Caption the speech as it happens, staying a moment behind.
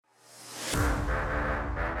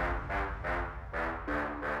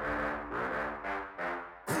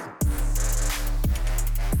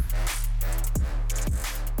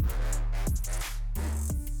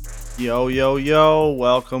Yo, yo, yo,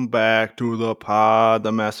 welcome back to the pod,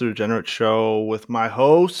 the Master Degenerate Show with my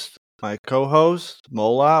host, my co-host,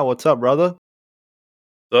 Mola. What's up, brother?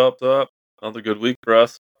 What's up? Another good week for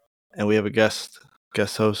us. And we have a guest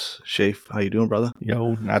host, Shafe. How you doing, brother?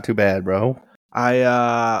 Yo, not too bad, bro.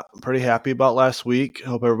 I'm pretty happy about last week.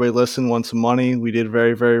 Hope everybody listened, won some money. We did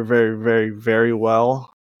very, very, very, very, very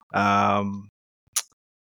well. It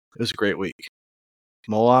was a great week.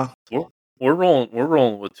 Mola? We're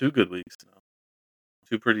rolling with 2 good weeks now.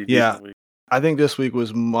 2 pretty Yeah. decent weeks. I think this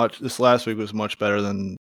last week was much better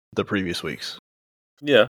than the previous weeks.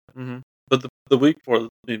 Yeah. But the week before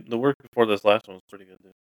the work before this last one was pretty good too.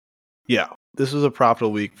 Yeah, this was a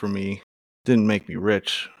profitable week for me. Didn't make me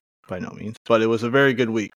rich by no means, but it was a very good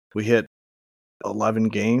week. We hit 11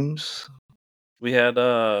 games. We had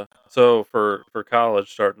so for college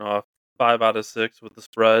starting off 5 out of 6 with the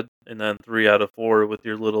spread, and then 3 out of 4 with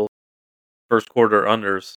your little first quarter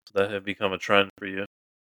unders that have become a trend for you.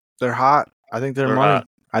 They're hot. I think they're money. Hot,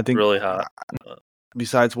 I think really hot.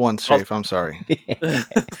 Besides one, Shafe, I'm sorry.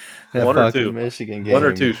 That One or fucking two. Michigan game. 1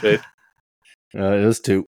 or 2, Shafe. It was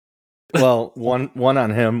 2. Well, one on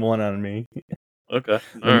him, one on me. Okay.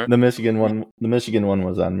 The Michigan one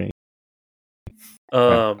was on me.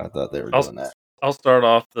 I thought they were doing that. I'll start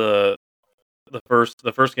off the first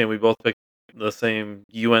game. We both picked the same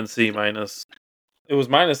UNC minus. It was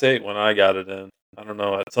 -8 when I got it in. I don't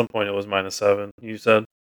know. At some point, it was -7. You said.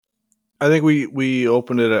 I think we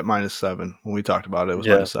opened it at -7 when we talked about it. It was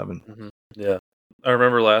 -7. Yeah, I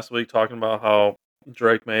remember last week talking about how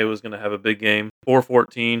Drake May was going to have a big game.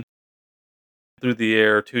 414 through the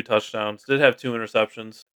air, 2 touchdowns. Did have 2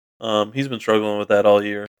 interceptions. He's been struggling with that all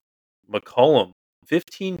year. McCollum,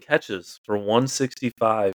 15 catches for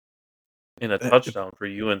 165 and a touchdown for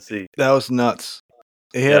UNC. That was nuts.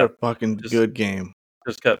 He had a fucking good game.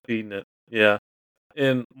 Just kept feeding it. Yeah.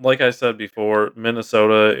 And like I said before,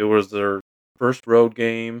 Minnesota, it was their first road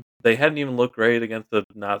game. They hadn't even looked great against the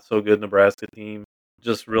not so good Nebraska team.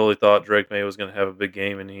 Just really thought Drake May was going to have a big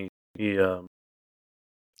game, and he Yeah,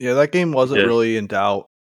 that game wasn't really in doubt.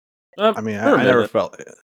 I mean, I never felt it.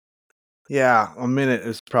 Yeah, a minute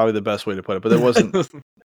is probably the best way to put it, but it wasn't.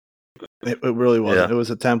 It really wasn't. Yeah. It was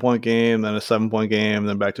a 10-point game, then a 7-point game,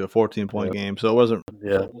 then back to a 14-point game. So it wasn't.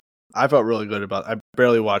 Yeah. I felt really good about it. I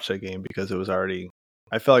barely watched that game because it was already.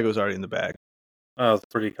 I felt like it was already in the bag. I was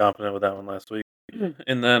pretty confident with that one last week.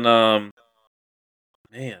 And then,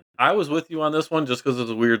 man, I was with you on this one just because it was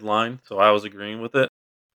a weird line, so I was agreeing with it.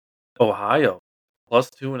 Ohio,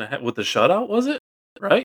 +2.5 with the shutout, was it?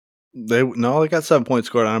 Right? They got 7 points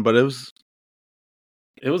scored on it, but it was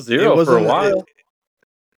 0 for a while.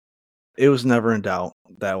 It was never in doubt,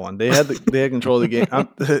 that one. They had control of the game.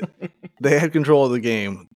 They had control of the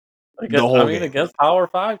game. Game. Against Power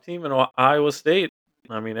 5 team in Iowa State.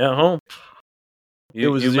 I mean, at home. It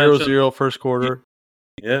was 0-0 first quarter.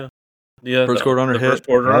 Yeah. First quarter under hit. First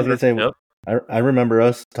quarter under. Yep. I remember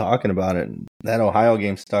us talking about it. That Ohio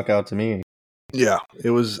game stuck out to me. Yeah, it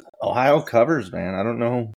was. Ohio covers, man. I don't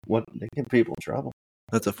know what they give people trouble.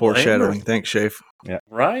 That's a foreshadowing. Thanks, Shafe. Yeah.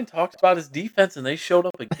 Ryan talks about his defense, and they showed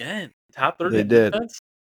up again. Top 30 defense.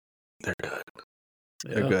 They're good.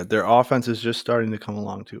 Yeah. They're good. Their offense is just starting to come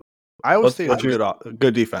along too. Iowa State has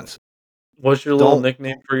good defense. What's your little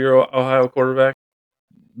nickname for your Ohio quarterback?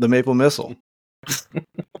 The Maple Missile.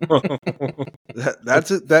 That's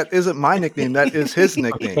it. That isn't my nickname. That is his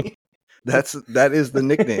nickname. That is the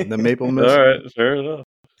nickname, the Maple Missile. All right, fair enough.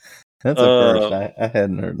 That's a first. I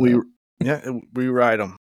hadn't heard. We ride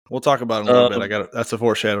them. We'll talk about it in a little bit. That's a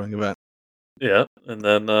foreshadowing event. Yeah, and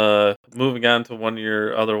then moving on to one of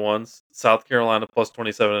your other ones, South Carolina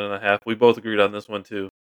 +27.5. We both agreed on this one too.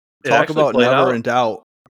 Talk about never in doubt.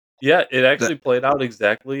 Yeah, it actually played out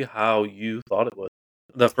exactly how you thought it would.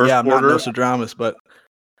 The first quarter, I'm not Nostradamus, but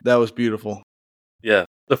that was beautiful. Yeah,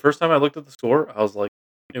 the first time I looked at the score, I was like,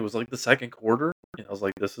 it was like the second quarter, and I was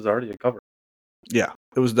like, this is already a cover. Yeah,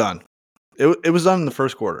 it was done. It was done in the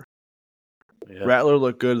first quarter. Yeah. Rattler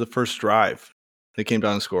looked good the first drive. They came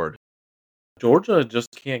down and scored. Georgia just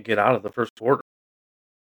can't get out of the first quarter.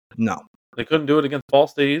 No. They couldn't do it against Ball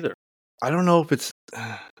State either. I don't know if it's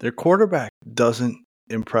their quarterback doesn't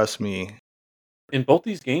impress me. And both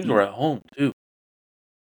these games were at home too.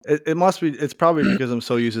 It must be. It's probably because I'm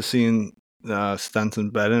so used to seeing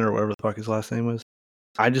Stenson Bennett or whatever the fuck his last name was.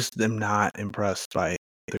 I just am not impressed by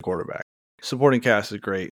the quarterback. Supporting cast is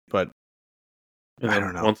great, but I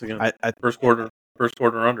don't know. Once again, first quarter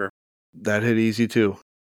under. That hit easy too.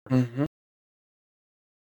 Mm-hmm.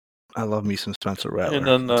 I love me some Spencer Rattler. And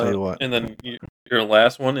then, I'll tell you what. And then your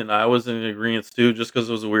last one, and I was in agreement too, just because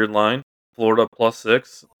it was a weird line. Florida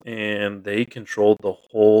 +6, and they controlled the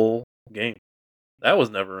whole game. That was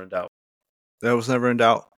never in doubt. That was never in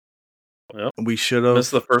doubt. Yep. We should have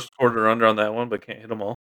missed the first quarter under on that one, but can't hit them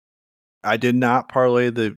all. I did not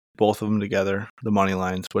parlay both of them together, the money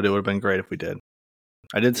lines, but it would have been great if we did.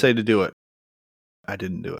 I did say to do it. I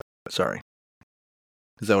didn't do it. Sorry,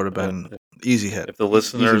 because that would have been easy hit. If the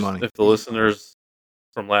listeners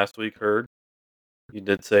from last week heard, you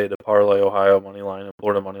did say to parlay Ohio money line and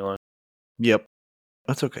Florida money line. Yep,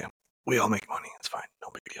 that's okay. We all make money. It's fine. No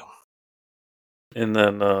big deal. And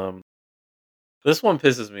then this one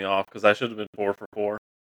pisses me off because I should have been 4 for 4.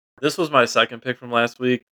 This was my second pick from last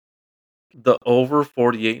week. The over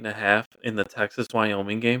 48.5 in the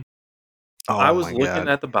Texas-Wyoming game. Oh, I was looking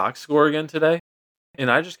at the box score again today, and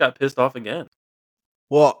I just got pissed off again.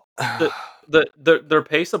 Well, their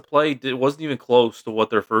pace of play wasn't even close to what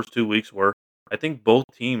their first 2 weeks were. I think both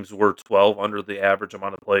teams were 12 under the average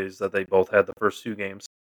amount of plays that they both had the first 2 games.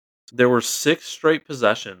 There were 6 straight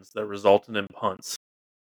possessions that resulted in punts.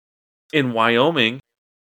 In Wyoming,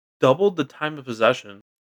 doubled the time of possession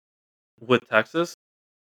with Texas,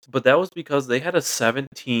 but that was because they had a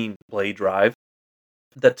 17-play drive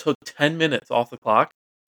that took 10 minutes off the clock,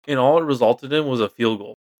 and all it resulted in was a field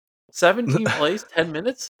goal. 17 plays, 10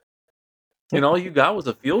 minutes, and all you got was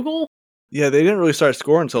a field goal? Yeah, they didn't really start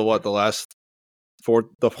scoring until what, the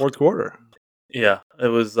fourth quarter. Yeah, it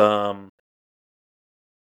was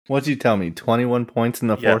What'd you tell me? 21 points in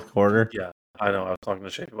the fourth quarter? Yeah, I know. I was talking to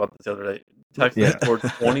Shape about this the other day. Texas scored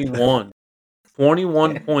 21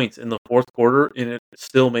 points in the fourth quarter, and it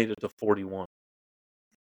still made it to 41.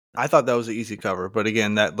 I thought that was an easy cover, but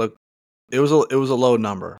again, it was a low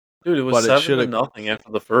number. Dude, it was 7-0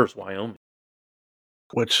 after the first, Wyoming.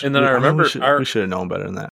 And then I remember we should have known better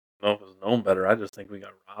than that. I don't know if it was known better. I just think we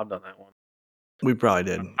got robbed on that one. We probably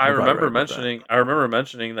did. I remember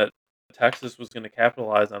mentioning that Texas was going to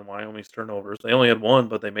capitalize on Wyoming's turnovers. They only had one,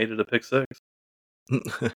 but they made it a pick 6.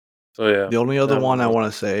 So yeah. The only other one I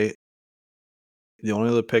want to say, the only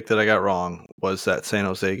other pick that I got wrong was that San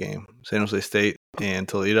Jose game, San Jose State and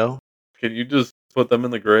Toledo. Can you just put them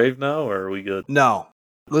in the grave now, or are we good? No.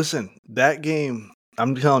 Listen, that game,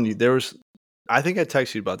 I'm telling you, I think I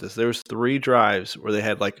texted you about this. There was 3 drives where they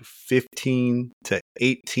had like 15 to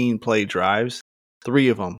 18 play drives, 3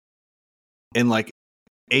 of them, in like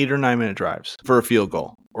 8 or 9 minute drives for a field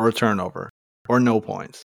goal or a turnover or no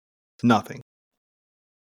points. Nothing.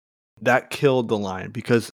 That killed the line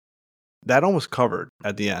because that almost covered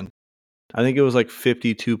at the end. I think it was like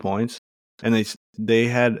 52 points, and they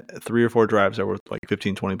had 3 or 4 drives that were like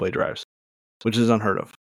 15, 20 play drives, which is unheard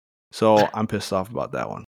of. So I'm pissed off about that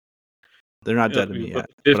one. They're not dead to me yet.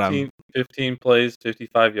 15 plays,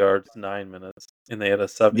 55 yards, 9 minutes, and they had a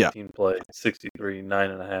 17 play, 63,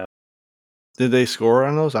 9.5. Did they score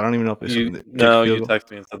on those? I don't even know if they scored. No, you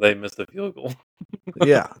texted me and said they missed a field goal.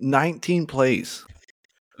 Yeah, 19 plays.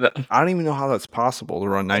 I don't even know how that's possible to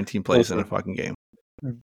run 19 plays in a fucking game.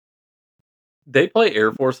 They play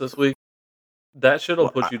Air Force this week. That shit'll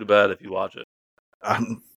put you to bed if you watch it.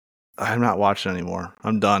 I'm not watching anymore.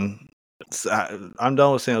 I'm done. I'm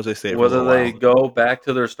done with San Jose State. Whether they go back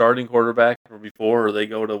to their starting quarterback from before, or they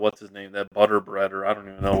go to what's his name, that Butterbread, or I don't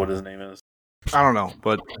even know what his name is. I don't know,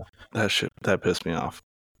 but that pissed me off.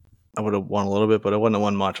 I would have won a little bit, but I wouldn't have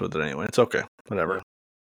won much with it anyway. It's okay. Whatever.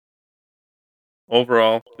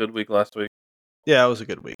 Overall, good week last week. Yeah, it was a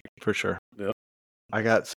good week for sure. Yep. I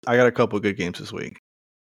got a couple of good games this week.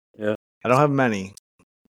 Yeah. I don't have many,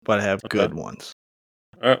 but I have good ones.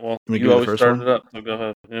 All right. Well, you always started it up, so go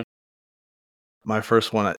ahead. Yeah. My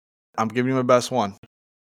first one, I'm giving you my best one.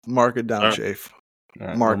 Mark it down, Chafe.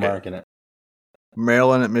 Right, marking it.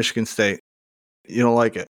 Maryland at Michigan State. You don't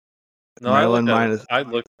like it? No, Maryland I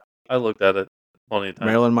looked at it plenty of times.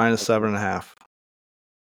 Maryland minus 7.5.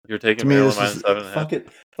 You're taking Maryland minus 7.5.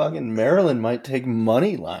 Fucking Maryland might take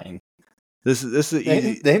money line. This is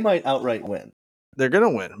easy. They might outright win. They're gonna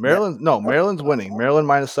win. Maryland's winning. Maryland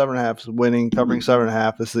minus 7.5 is winning, covering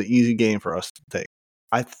 7.5. This is an easy game for us to take.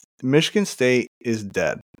 Michigan State is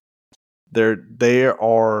dead. They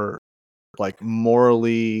are like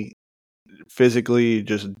morally, physically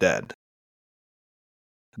just dead.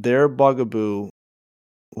 Their bugaboo,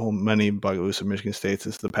 many bugaboos of Michigan State's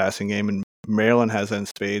is the passing game, and Maryland has that in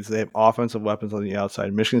spades. They have offensive weapons on the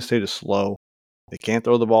outside. Michigan State is slow. They can't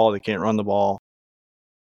throw the ball. They can't run the ball.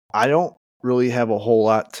 I don't really have a whole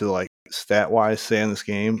lot to like stat-wise say in this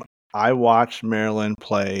game. I watched Maryland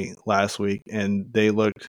play last week, and they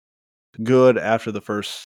looked good after the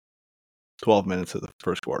first 12 minutes of the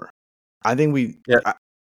first quarter. I think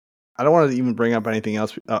I don't want to even bring up anything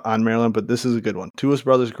else on Maryland, but this is a good one. Tua's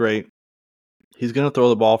brother's great. He's going to throw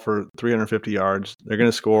the ball for 350 yards. They're going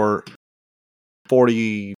to score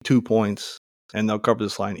 42 points, and they'll cover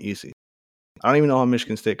this line easy. I don't even know how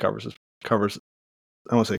Michigan State covers. I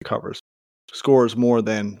don't say covers. Scores more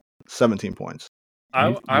than 17 points.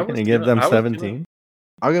 You're going to give them 17?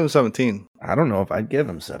 I'll give them 17. I don't know if I'd give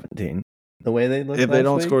them 17. The way they look if they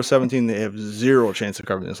don't score 17, they have zero chance of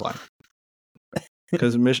covering this line.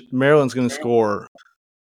 Because Maryland's going to score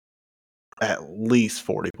at least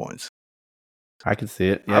 40 points. I could see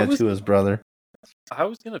it. Yeah, to his brother. I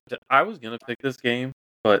was gonna pick this game,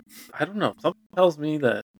 but I don't know. Something tells me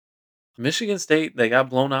that Michigan State, they got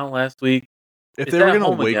blown out last week. If they were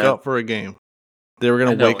going to wake up for a game, they were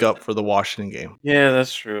going to wake up for the Washington game. Yeah,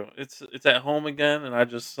 that's true. It's at home again,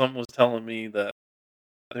 and something was telling me that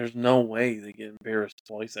there's no way they get embarrassed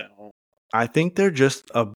twice at home. I think they're just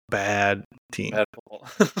a bad team. Bad football.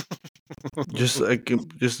 just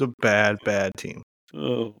a bad team.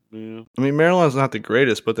 Oh man. I mean, Maryland's not the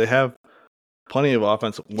greatest, but they have plenty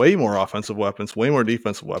of way more offensive weapons, way more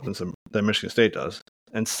defensive weapons than Michigan State does.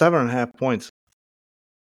 And 7.5 points.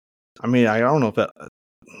 I mean, I don't know if that.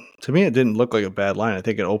 To me, it didn't look like a bad line. I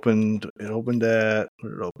think it opened at. What did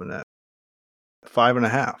it open at?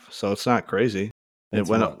 5.5. So it's not crazy. It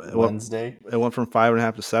went up Wednesday. It went from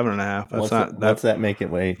 5.5 to 7.5. What's that make it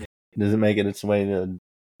way? Does it make it its way to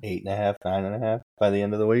 8.5, 9.5 by the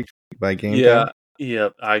end of the week by game time? Yeah.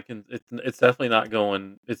 I can. It's definitely not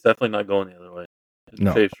going. It's definitely not going the other way.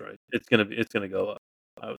 No, Faith's right. It's gonna go up.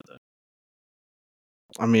 I would say.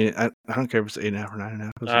 I mean, I don't care if it's 8.5 or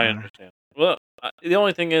 9.5. I understand. Well, the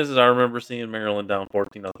only thing is I remember seeing Maryland down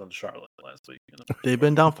 14-0 to Charlotte last week. They've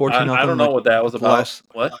been down 14-0. I don't know what that was about.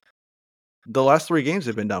 What? The last 3 games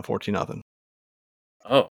they've been down 14-0.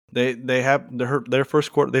 Oh. They have their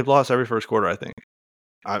first quarter. They've lost every first quarter. I think.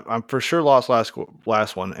 I'm for sure lost last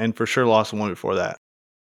one, and for sure lost the one before that.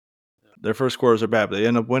 Their first quarters are bad, but they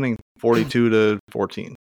end up winning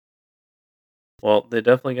 42-14. Well, they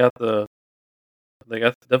definitely got the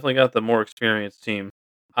more experienced team.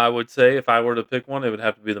 I would say if I were to pick one, it would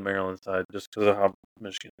have to be the Maryland side, just because of how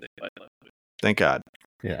Michigan State played last week. Thank God.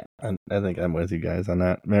 Yeah, I think I'm with you guys on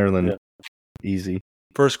that. Maryland, easy.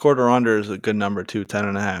 First quarter under is a good number too,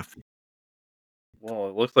 10.5. Well,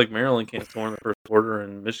 it looks like Maryland can't score in the first quarter,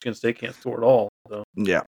 and Michigan State can't score at all. So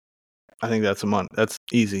yeah, I think that's That's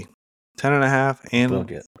easy. 10.5 and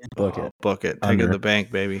book it. Take it to the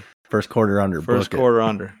bank, baby. First quarter under. First quarter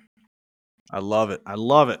under. I love it.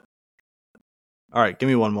 All right, give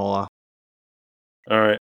me one, Mola. All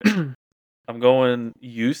right. I'm going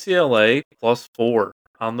UCLA +4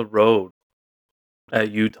 on the road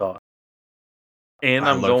at Utah. And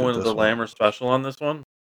I'm going to the Lammer special on this one.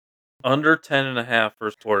 Under 10.5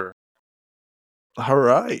 first quarter. All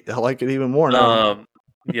right. I like it even more now.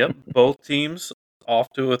 Yep. Both teams off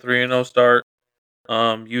to a 3-0 start.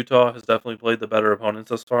 Utah has definitely played the better opponents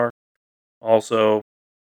thus far. Also,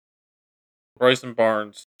 Bryson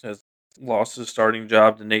Barnes has lost his starting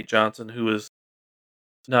job to Nate Johnson, who is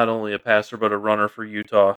not only a passer but a runner for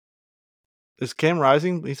Utah. Is Cam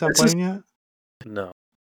Rising? He's not playing yet? No.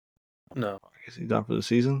 I guess he's done for the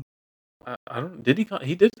season. I don't. Did he?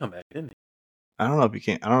 He did come back, didn't he? I don't know if he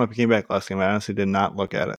came. I don't know if he came back last game. I honestly did not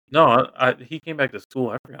look at it. No, he came back to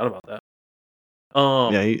school. I forgot about that.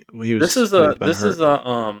 Yeah, he was.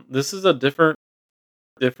 This is a different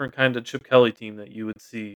kind of Chip Kelly team that you would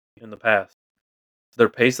see in the past. Their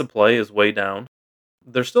pace of play is way down.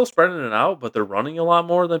 They're still spreading it out, but they're running a lot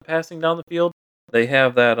more than passing down the field. They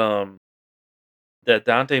have that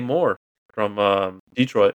Dante Moore from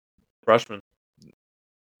Detroit, freshman.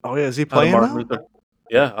 Oh yeah, is he playing now?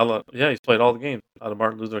 Yeah, he's played all the games out of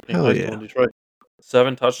Martin Luther King High School in Detroit.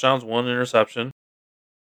 7 touchdowns, 1 interception.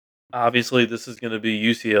 Obviously, this is going to be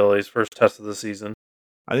UCLA's first test of the season.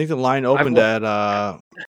 I think the line opened at 7.5.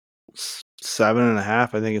 I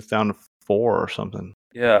think it's down to 4 or something.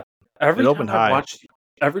 Yeah, it opened high.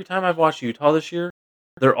 Every time I've watched Utah this year,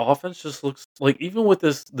 their offense just looks like, even with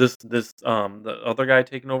the other guy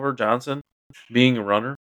taking over, Johnson, being a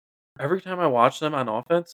runner. Every time I watch them on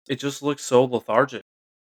offense, it just looks so lethargic.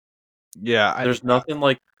 Yeah, there's nothing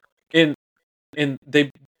like in they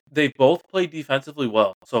both played defensively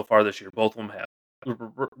well so far this year. Both of them have,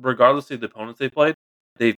 regardless of the opponents they played.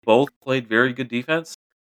 They've both played very good defense.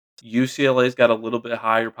 UCLA's got a little bit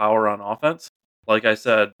higher power on offense. Like I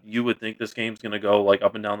said, you would think this game's going to go like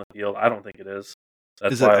up and down the field. I don't think it is.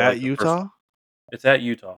 That's is it at Utah? It's at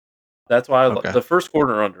Utah. That's why the first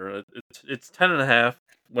quarter under. It's 10.5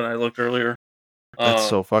 when I looked earlier. That's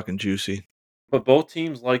so fucking juicy. But both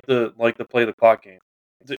teams like to play the clock game.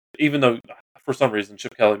 Even though, for some reason,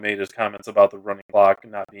 Chip Kelly made his comments about the running clock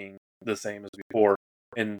not being the same as before.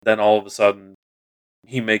 And then all of a sudden,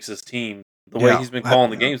 he makes his team, the way he's been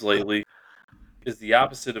calling the games lately, is the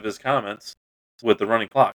opposite of his comments with the running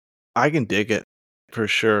clock. I can dig it for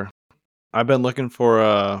sure. I've been looking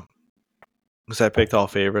for because I picked all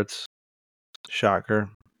favorites. Shocker.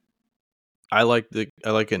 I like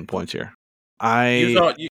getting points here.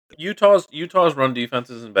 Utah's run defense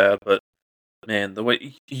isn't bad, but man, the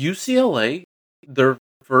way UCLA, their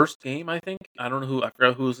first game, I forgot who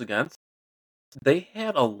it was against. They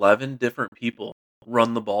had 11 different people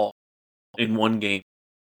run the ball in one game.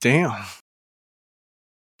 Damn.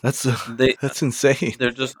 That's insane.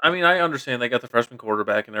 They're just. I mean, I understand they got the freshman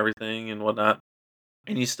quarterback and everything and whatnot,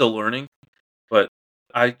 and he's still learning. But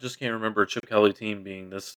I just can't remember a Chip Kelly team being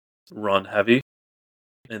this run heavy,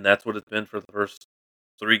 and that's what it's been for the first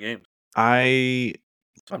 3 games. I'm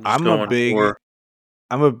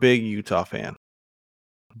a big Utah fan,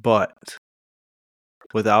 but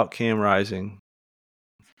without Cam Rising,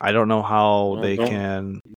 I don't know how they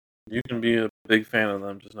can. You can be a big fan of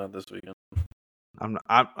them, just not this weekend. I'm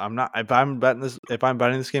not. If I'm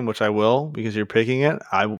betting this game, which I will, because you're picking it,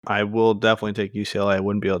 I will definitely take UCLA. I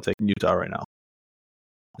wouldn't be able to take Utah right now,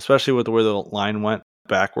 especially with the way the line went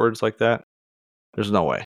backwards like that. There's no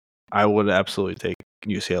way. I would absolutely take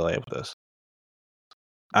UCLA with this.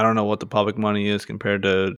 I don't know what the public money is compared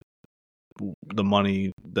to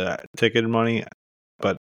the ticket money,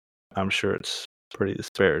 but I'm sure it's pretty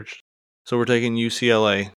disparaged. So we're taking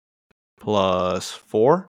UCLA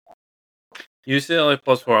 +4. UCLA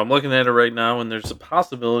 +4. I'm looking at it right now, and there's a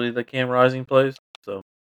possibility that Cam Rising plays. So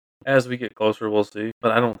as we get closer, we'll see.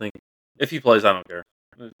 But I don't think if he plays, I don't care.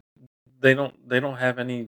 They don't have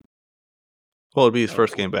any. Well, it'd be his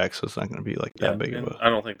first game back, so it's not going to be like that big of a. I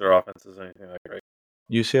don't think their offense is anything like great.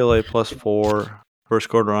 UCLA +4, first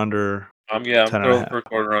quarter under. I'm throwing first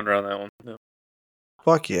quarter under on that one. Yeah.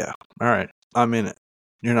 Fuck yeah! All right, I'm in it.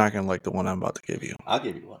 You're not gonna like the one I'm about to give you. I'll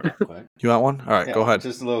give you one real quick. You want one? All right, go ahead.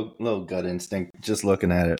 Just a little gut instinct. Just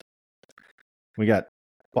looking at it, we got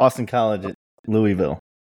Boston College at Louisville.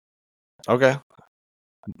 Okay.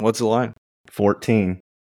 What's the line? 14.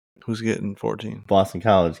 Who's getting 14? Boston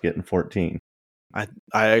College getting 14. I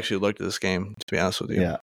actually looked at this game, to be honest with you.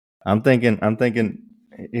 Yeah. I'm thinking.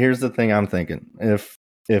 Here's the thing I'm thinking. If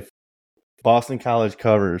Boston College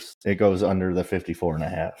covers, it goes under the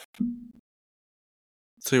 54.5.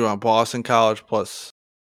 So you want Boston College plus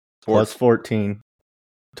 14,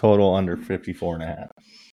 total under 54.5.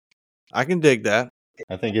 I can dig that.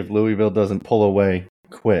 I think if Louisville doesn't pull away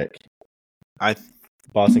quick,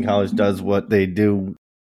 Boston College does what they do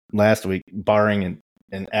last week, barring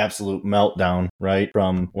an absolute meltdown, right,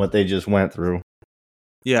 from what they just went through.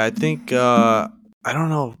 Yeah, I think I don't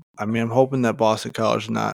know. I mean, I'm hoping that Boston College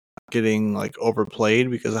is not getting like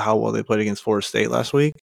overplayed because of how well they played against Florida State last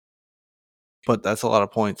week. But that's a lot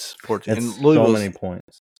of points. 14. That's so many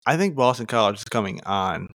points. I think Boston College is coming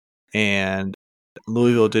on, and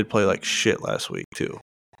Louisville did play like shit last week too.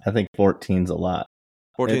 I think 14's a lot.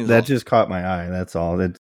 14. That just caught my eye. That's all.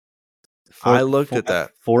 I looked at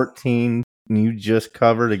that. 14. You just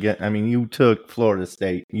covered again. I mean, you took Florida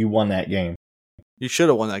State. You won that game. You should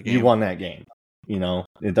have won that game. You won that game. You know,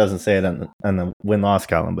 it doesn't say it on the win-loss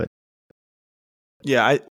column, but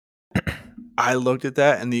yeah, I looked at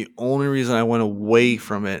that, and the only reason I went away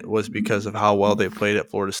from it was because of how well they played at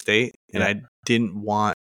Florida State, and I didn't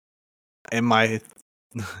want. And my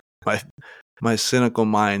cynical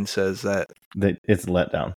mind says that it's a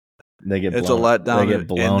letdown. It's a letdown. They get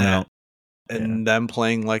blown out. And them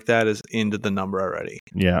playing like that is into the number already.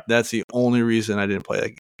 Yeah, that's the only reason I didn't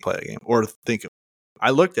play that game or think of. I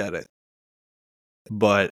looked at it,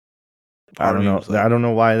 but I don't know. I don't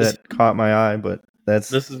know why that caught my eye, but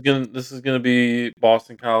this is gonna be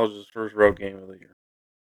Boston College's first road game of the year.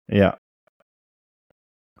 Yeah,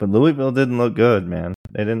 but Louisville didn't look good, man.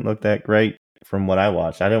 They didn't look that great from what I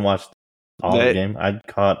watched. I didn't watch all the game. I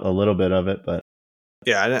caught a little bit of it, but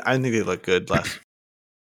yeah, I didn't think they looked good last.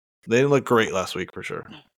 They didn't look great last week for sure.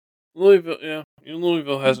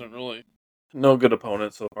 Louisville hasn't really no good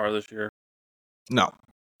opponents so far this year. No. All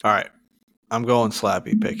right. I'm going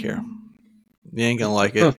slappy pick here. You ain't gonna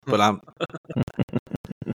like it, but I'm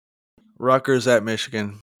Rutgers at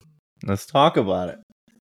Michigan. Let's talk about it.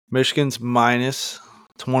 Michigan's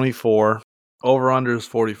 -24. Over-under is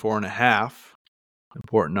 44.5.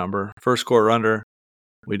 Important number. First quarter under.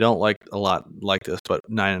 We don't like a lot like this, but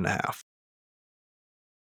 9.5.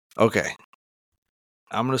 Okay.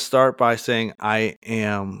 I'm going to start by saying I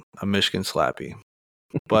am a Michigan slappy.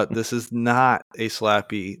 But this is not a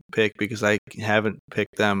slappy pick because I haven't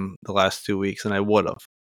picked them the last 2 weeks, and I would have.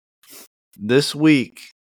 This week,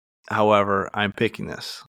 however, I'm picking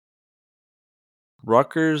this.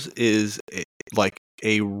 Rutgers is like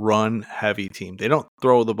a run-heavy team. They don't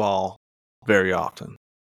throw the ball very often.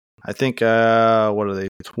 I think, what are they,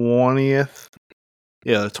 20th?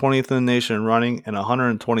 Yeah, the 20th in the nation in running and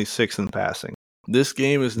 126th in passing. This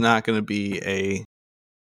game is not going to be a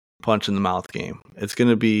punch in the mouth game. It's going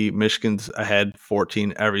to be Michigan's ahead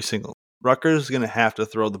 14 every single. Rutgers is going to have to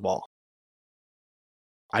throw the ball.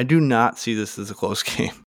 I do not see this as a close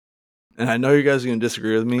game. And I know you guys are going to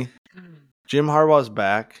disagree with me. Jim Harbaugh's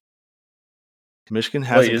back. Michigan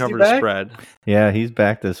hasn't covered a spread. Yeah, he's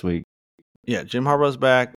back this week. Yeah, Jim Harbaugh's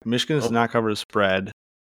back. Michigan has not covered a spread.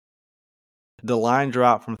 The line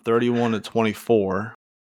dropped from 31 to 24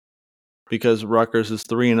 because Rutgers is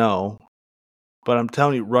 3-0. But I'm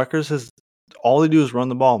telling you, Rutgers has all they do is run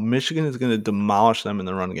the ball. Michigan is going to demolish them in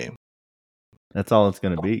the run game. That's all it's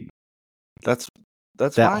going to be. That's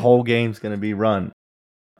that fine. Whole game's going to be run.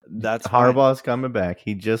 That's Harbaugh's fine. coming back.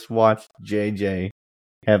 He just watched JJ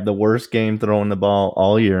have the worst game throwing the ball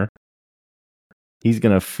all year. He's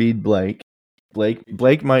going to feed Blake.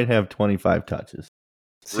 Blake might have 25 touches.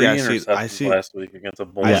 See, I see last week against a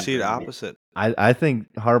bull. I see it opposite. I think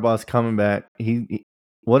Harbaugh's coming back. He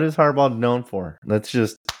what is Harbaugh known for? Let's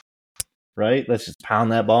just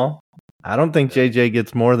pound that ball. I don't think JJ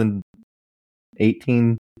gets more than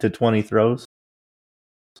 18 to 20 throws.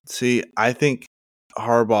 See, I think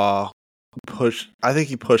Harbaugh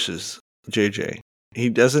he pushes JJ. He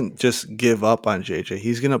doesn't just give up on JJ.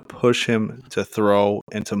 He's going to push him to throw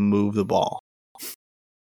and to move the ball.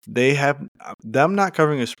 They have them not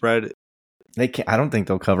covering a spread. They can't. I don't think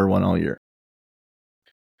they'll cover one all year.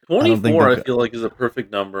 24, I feel like, is a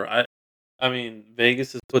perfect number. I mean,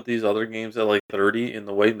 Vegas has put these other games at like 30. In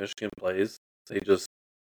the way Michigan plays, they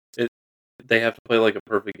have to play like a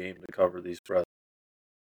perfect game to cover these spreads.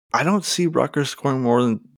 I don't see Rutgers scoring more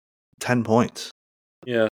than 10 points.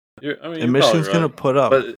 Yeah, and Michigan's going to put up.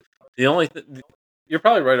 But the only you're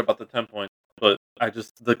probably right about the 10 points, but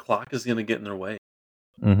the clock is going to get in their way.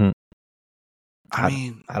 Mm-hmm.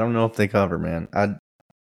 I don't know if they cover, man.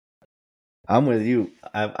 I'm with you.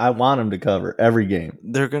 I want them to cover every game.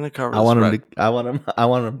 They're going to cover. I want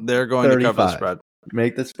them. They're going 35. To cover the spread.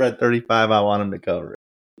 Make the spread 35. I want them to cover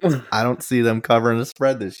it. I don't see them covering the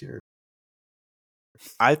spread this year.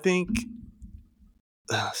 I think.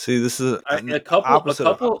 See, this is a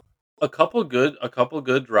couple good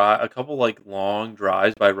like long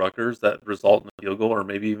drives by Rutgers that result in a field goal or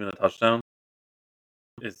maybe even a touchdown.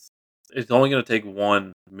 It's only going to take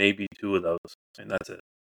one, maybe two of those, and that's it.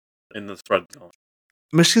 And the spread's going.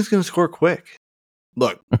 Michigan's going to score quick.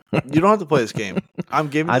 Look, you don't have to play this game. I'm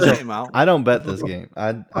giving the game out. I don't bet this game.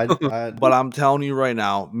 But I'm telling you right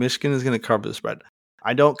now, Michigan is going to cover the spread.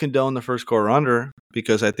 I don't condone the first quarter under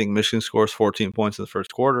because I think Michigan scores 14 points in the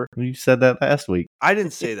first quarter. You said that last week. I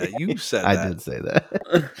didn't say that. You said that. I did say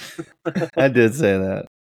that. I did say that.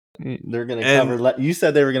 They're going to cover. You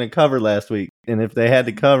said they were going to cover last week. And if they had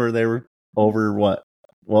to cover, they were over what?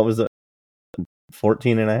 What was it?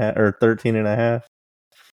 14 and a half or 13 and a half?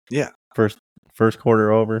 Yeah. First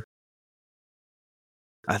quarter over.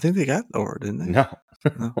 I think they got over, didn't they? No,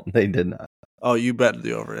 they did not. Oh, you bet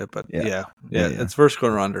the over it, but yeah. It's first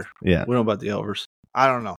quarter under. Yeah, we don't bet the overs. I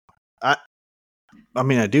don't know. I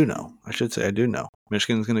mean, I do know. I should say I do know.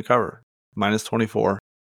 Michigan's going to cover -24.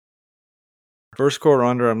 First quarter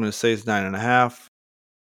under, I'm going to say it's 9.5.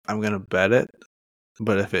 I'm going to bet it,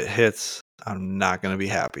 but if it hits, I'm not going to be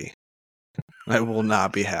happy. I will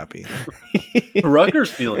not be happy.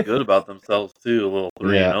 Rutgers feeling good about themselves too. A little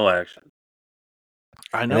 3-0 action.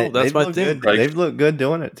 I know. That's my thing. They've looked good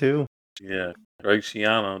doing it too. Yeah, Greg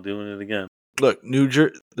Schiano doing it again. Look, New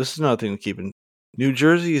Jersey. This is another thing to keep in. New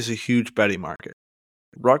Jersey is a huge betting market.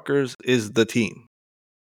 Rutgers is the team.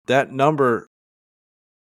 That number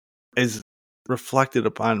is reflected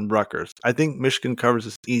upon Rutgers. I think Michigan covers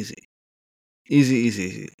this easy.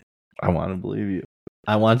 Easy. I want to believe you.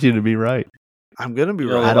 I want you to be right. I'm gonna be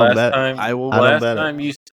right. I don't bet. I will.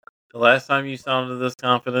 The last time you sounded this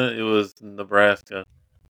confident, it was Nebraska.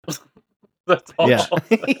 That's all. Yeah.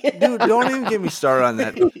 Dude, don't even get me started on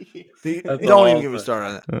that. Don't even get me started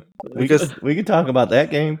on that. Because we could talk about that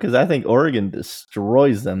game because I think Oregon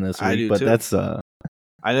destroys them this week. I do but too. That's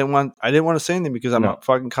I didn't want to say anything because I'm a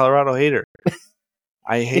fucking Colorado hater.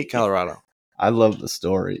 I hate Colorado. I love the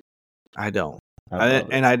story. I don't.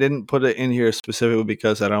 I didn't put it in here specifically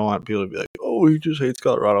because I don't want people to be like, "Oh, he just hates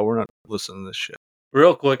Colorado." We're not listening to this shit.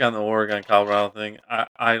 Real quick on the Oregon Colorado thing,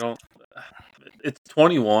 I don't. It's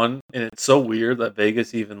 21, and it's so weird that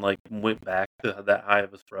Vegas even went back to that high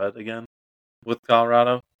of a spread again with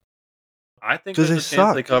Colorado. I think there's a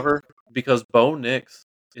chance they cover because Bo Nix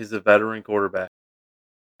is a veteran quarterback.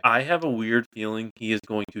 I have a weird feeling he is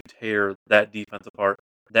going to tear that defense apart.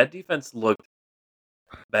 That defense looked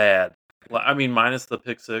bad I mean, minus the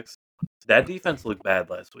pick six. That defense looked bad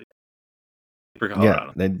last week for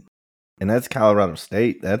Colorado. Yeah, and that's Colorado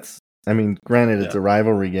State. Granted, it's a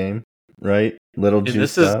rivalry game, right? Little And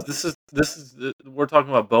juiced up. this is we're talking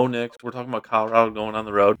about Bo Nix. We're talking about Colorado going on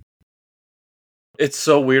the road. It's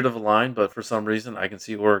so weird of a line, but for some reason, I can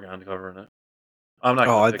see Oregon covering it. I'm not.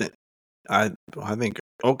 I think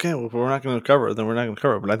okay. Well, if we're not going to cover it, then we're not going to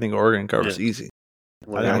cover it. But I think Oregon covers easy.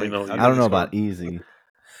 I don't know about easy.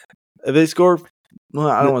 If they score, well,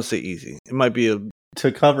 I don't want to say easy. It might be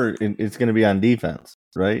to cover. It's going to be on defense,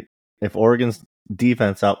 right? If Oregon's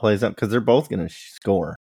defense outplays them, because they're both going to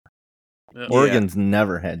score. Yeah. Oregon's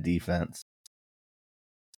never had defense.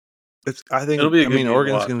 I think it'll be.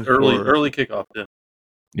 Oregon's going to early kickoff.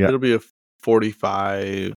 Yeah, it'll be a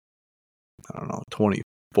 45. I don't know,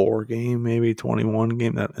 24 game, maybe 21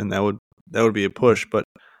 game. That would be a push, but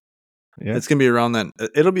it's gonna be around that.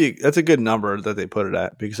 That's a good number that they put it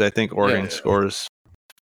at because I think Oregon scores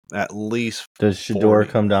at least. Does Shedeur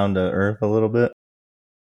come down to earth a little bit?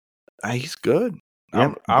 He's good.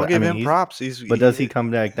 Yeah, I'll give him props. But does he come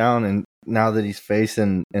back down? And now that he's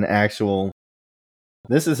facing an actual,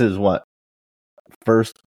 this is his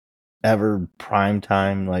first ever prime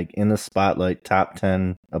time, like in the spotlight, top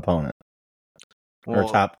 10 opponent. Or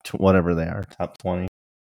top whatever they are, top 20.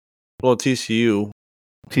 Well,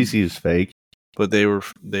 TCU's fake, but they were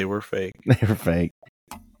fake. They were fake.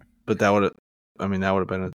 But that would have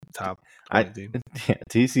been a top 20 team. Yeah,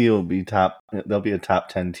 TCU will be top. They'll be a top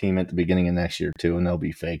 10 team at the beginning of next year too, and they'll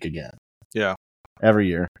be fake again. Yeah, every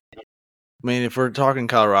year. I mean, if we're talking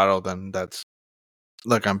Colorado, then that's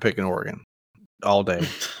I'm picking Oregon all day.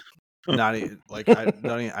 Not even, I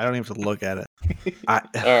don't even have to look at it. All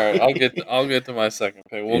right, I'll get to my second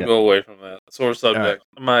pick. We'll go away from that sore subject.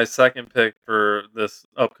 Right. My second pick for this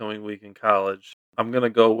upcoming week in college, I'm gonna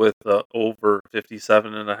go with the over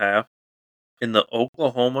 57.5 in the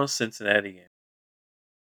Oklahoma-Cincinnati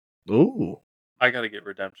game. Ooh, I got to get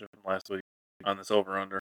redemption from last week on this over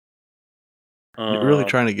under. You're really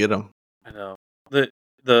trying to get them. I know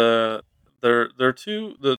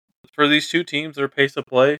for these two teams, their pace of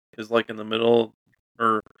play is in the middle.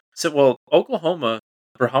 Oklahoma,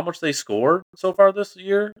 for how much they score so far this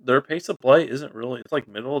year, their pace of play isn't really. It's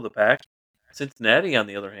middle of the pack. Cincinnati, on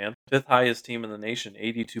the other hand, 5th highest team in the nation,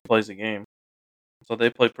 82 plays a game, so they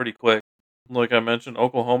play pretty quick. Like I mentioned,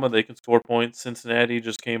 Oklahoma, they can score points. Cincinnati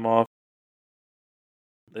just came off.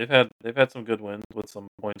 They've had some good wins with some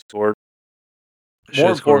points scored.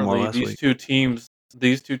 More importantly,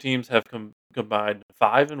 these two teams have combined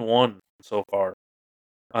 5-1 so far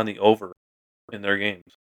on the over in their games.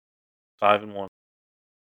 5-1.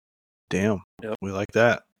 Damn. Yep. We like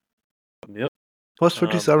that. Yep. Plus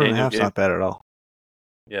 57.5 is not bad at all.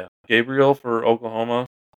 Yeah. Gabriel for Oklahoma.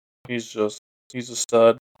 He's a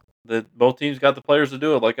stud. Both teams got the players to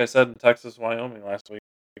do it. Like I said in Texas, Wyoming last week.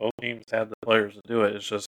 Both teams had the players to do it. It's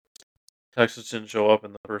just Texas didn't show up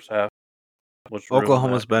in the first half.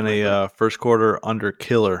 Oklahoma's been a first quarter under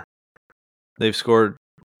killer. They've scored,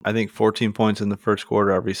 I think, 14 points in the first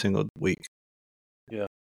quarter every single week. Yeah.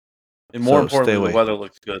 And more importantly, the weather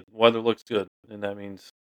looks good. Weather looks good, and that means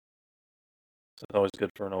it's always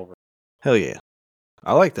good for an over. Hell yeah.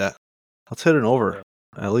 I like that. Let's hit an over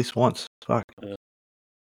at least once. Fuck. Yeah.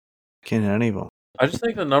 Can't hit any of them. I just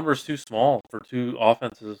think the number's too small for two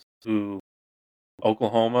offenses who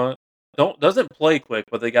Oklahoma doesn't play quick,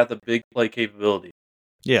 but they got the big play capability.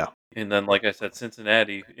 Yeah. And then, like I said,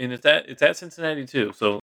 Cincinnati, and it's at Cincinnati too.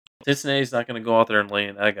 So Cincinnati's not going to go out there and lay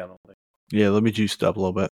an egg, I don't think. Yeah, let me juice up a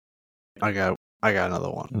little bit. I got another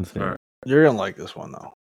one. Right. You're gonna like this one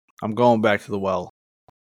though. I'm going back to the well,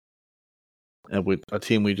 and with a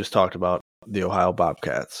team we just talked about, the Ohio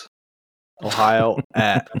Bobcats. Ohio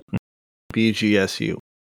at BGSU.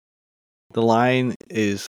 The line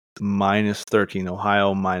is -13.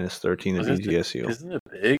 Ohio -13 at BGSU. Isn't it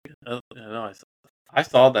big? I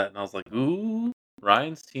saw that and I was like, "Ooh,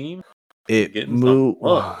 Ryan's team." It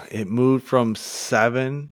moved from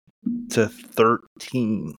 7 to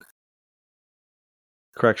 13.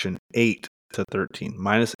 Correction, 8 to 13.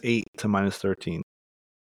 -8 to -13,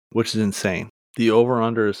 which is insane. The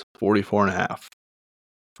over-under is 44.5,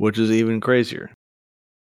 which is even crazier.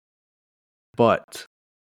 But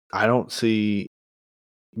I don't see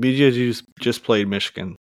BGSU just played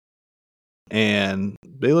Michigan, and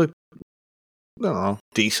they look, I don't know,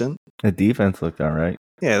 decent. The defense looked all right.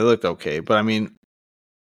 Yeah, they looked okay, but I mean,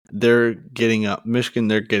 they're getting up. Michigan,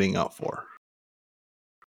 they're getting up for.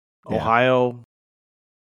 Yeah. Ohio,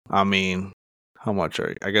 I mean, how much are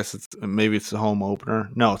you? I guess maybe it's the home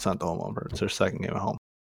opener. No, it's not the home opener. It's their second game at home.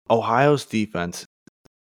 Ohio's defense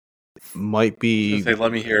might be. Say,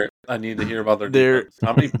 let me hear it. I need to hear about their They're-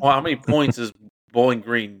 defense. How many points is Bowling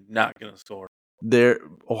Green not going to score?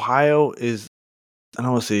 Ohio is, I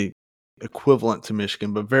don't want to say equivalent to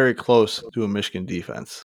Michigan, but very close to a Michigan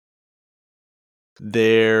defense.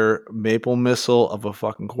 Their maple missile of a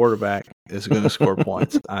fucking quarterback is going to score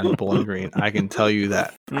points on Bowling Green. I can tell you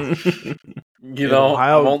that. You know,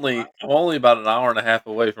 I'm only about an hour and a half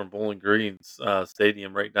away from Bowling Green's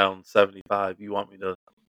stadium, right down 75. You want me to?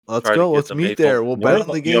 Let's go. Let's meet there. We'll bet on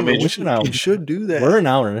the game. You should do that. We're an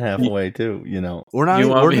hour and a half away too. You know, we're not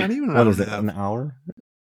even an hour. What is it? An hour?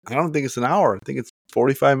 I don't think it's an hour. I think it's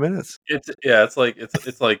 45 minutes. It's like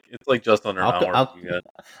just under an hour.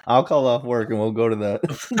 I'll call off work and we'll go to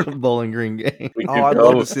the Bowling Green game. I'd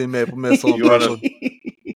love to see Maple Missile.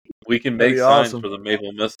 We can make signs for the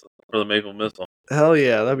Maple Missile. Hell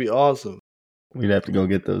yeah, that'd be awesome. We'd have to go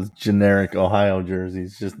get those generic Ohio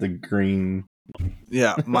jerseys, just the green.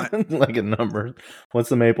 Yeah, like a number. What's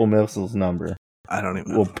the Maple Missile's number? I don't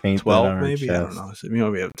even. We'll paint 12 that on maybe. Our I don't know. You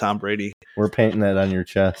know, we have Tom Brady. We're painting that on your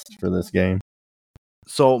chest for this game.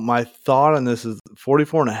 So my thought on this is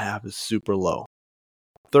 44.5 is super low.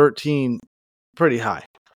 13, pretty high.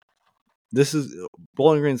 This is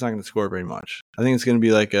Bowling Green's not going to score very much. I think it's going to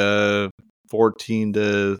be like a 14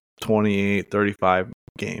 to 28, 35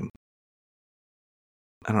 game.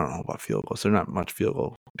 I don't know about field goals. They're not much field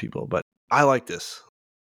goal people, but I like this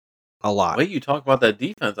a lot. Wait, you talk about that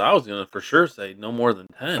defense. I was going to for sure say no more than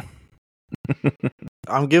 10.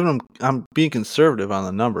 I'm being conservative on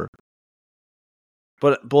the number.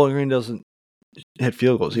 But Bowling Green doesn't hit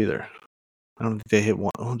field goals either. I don't think they hit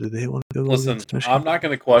one. Oh, did they hit one field goal? Listen, I'm not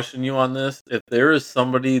going to question you on this. If there is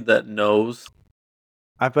somebody that knows,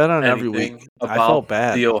 I bet on every week. I felt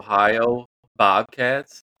bad. The Ohio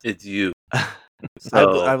Bobcats, it's you.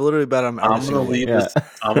 So I've literally bet on every single week.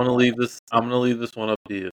 I'm gonna leave this one up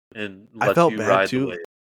to you and let you ride the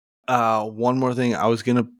wave. One more thing. I was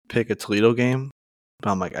gonna pick a Toledo game, but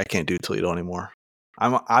I'm like, I can't do Toledo anymore.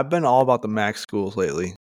 I've been all about the MAC schools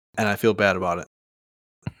lately, and I feel bad about it.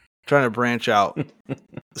 Trying to branch out,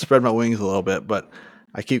 spread my wings a little bit, but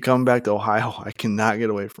I keep coming back to Ohio. I cannot get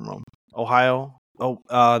away from them. Ohio.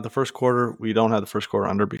 The first quarter, we don't have the first quarter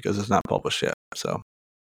under because it's not published yet. So,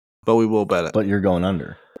 but we will bet it. But you're going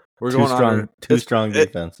under. We're going under. Two strong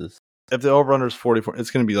defenses. If the over under is 44,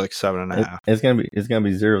 it's going to be like 7.5. It's going to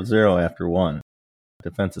be 0-0 after one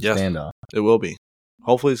defensive standoff. It will be.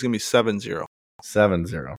 Hopefully, it's going to be 7-0.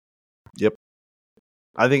 7-0. Yep.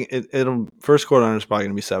 I think it'll first quarter under is probably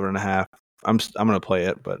going to be 7.5. I'm going to play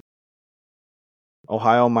it, but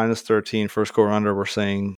Ohio minus 13 first quarter under. We're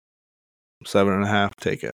saying 7.5.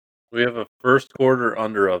 Take it. We have a first quarter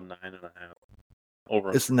under of 9.5.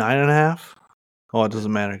 Over. It's 9.5. Oh, it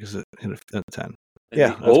doesn't matter because it hit a 10.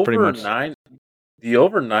 Yeah, that's pretty much 9. The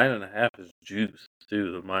over 9.5 is juice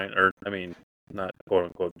too. Not quote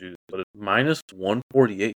unquote juice, but it's minus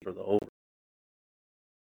 148 for the over.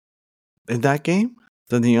 In that game,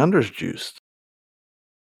 then the under's juiced.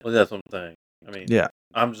 Well, that's what I'm saying. I mean, yeah,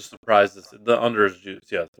 I'm just surprised the under is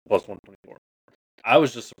juiced. Yeah, plus 124. I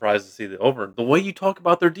was just surprised to see the over. The way you talk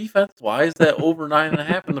about their defense, why is that over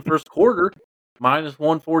 9.5 in the first quarter, minus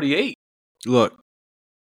 148? Look,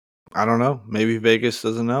 I don't know. Maybe Vegas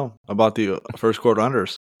doesn't know about the first quarter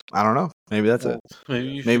unders. I don't know. Maybe that's it.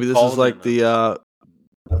 Maybe this is like the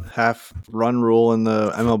half run rule in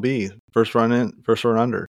the MLB. First run in, first run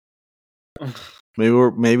under.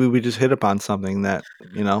 Maybe we just hit upon something that,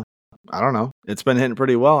 I don't know. It's been hitting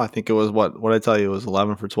pretty well. I think it was what I tell you, it was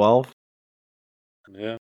 11 for 12.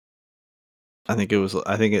 Yeah. I think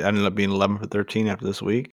it ended up being 11 for 13 after this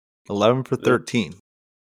week. 11 for 13.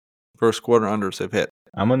 First quarter unders have hit.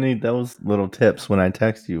 I'm going to need those little tips when I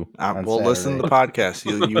text you. Well, listen to the podcast.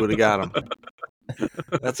 You would have got them.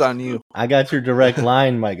 That's on you. I got your direct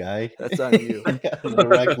line, my guy. That's on you. I got the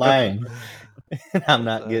direct line. I'm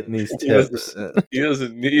not getting these tips. He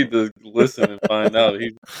doesn't need to listen and find out.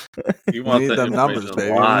 He wants the numbers,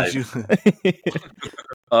 baby.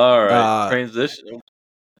 All right, transition.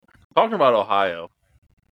 Talking about Ohio,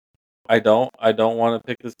 I don't want to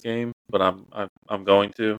pick this game, but I'm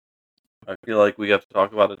going to. I feel like we have to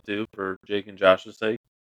talk about it too for Jake and Josh's sake.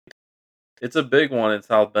 It's a big one in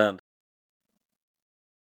South Bend.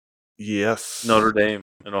 Yes, Notre Dame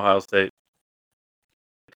and Ohio State.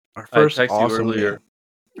 Our first awesome you earlier.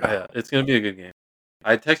 Yeah, it's going to be a good game.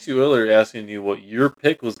 I texted you earlier asking you what your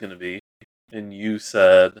pick was going to be, and you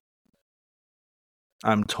said,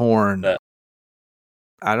 "I'm torn.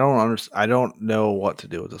 I don't know what to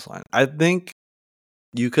do with this line. I think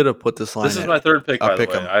you could have put this line. This is my third pick, by the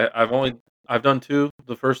way. I've done 2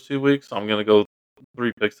 the first 2 weeks. So I'm going to go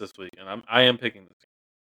 3 picks this week, and I am picking this game.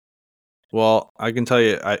 Well, I can tell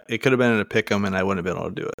you, it could have been in a pick 'em, and I wouldn't have been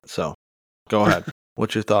able to do it. So, go ahead.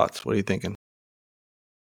 What's your thoughts? What are you thinking?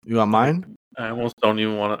 You want mine? I almost don't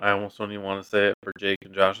even want to say it for Jake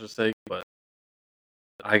and Josh's sake, but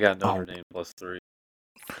I got Notre Dame +3.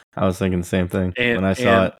 I was thinking the same thing when I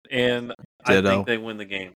saw it. And I think they win the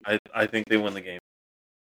game. I think they win the game.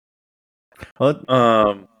 What?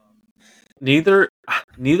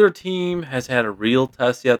 Neither team has had a real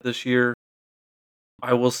test yet this year.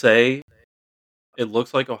 I will say, it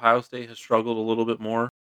looks like Ohio State has struggled a little bit more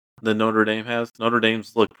than Notre Dame has. Notre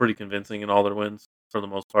Dame's looked pretty convincing in all their wins for the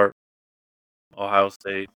most part. Ohio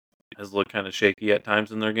State has looked kind of shaky at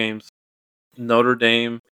times in their games. Notre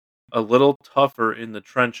Dame, a little tougher in the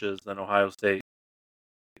trenches than Ohio State,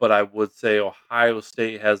 but I would say Ohio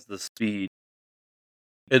State has the speed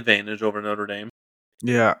advantage over Notre Dame.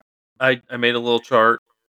 Yeah. I made a little chart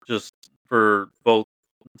just for both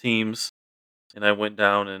teams, and I went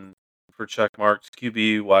down and for check marks,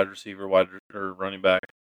 QB, wide receiver, or running back.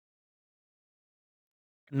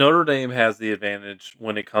 Notre Dame has the advantage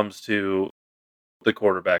when it comes to the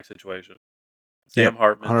quarterback situation. Sam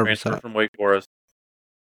Hartman, 100%. transfer from Wake Forest.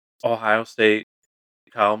 Ohio State,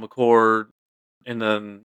 Kyle McCord, and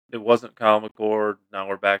then it wasn't Kyle McCord. Now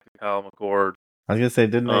we're back to Kyle McCord. I was gonna say,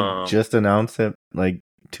 didn't they just announce it like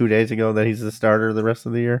 2 days ago that he's the starter the rest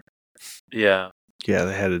of the year? Yeah. Yeah,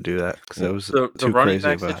 they had to do that because it was the too running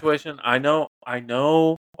crazy back situation. I know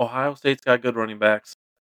Ohio State's got good running backs,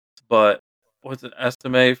 but what's an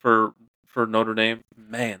estimate for Notre Dame?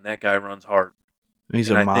 Man, that guy runs hard.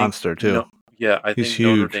 He's a monster too. I think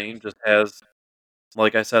Notre Dame just has,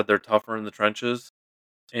 like I said, they're tougher in the trenches,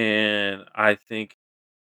 and I think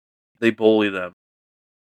they bully them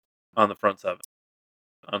on the front seven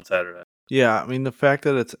on Saturday. Yeah, I mean the fact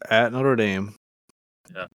that it's at Notre Dame.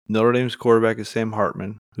 Yeah. Notre Dame's quarterback is Sam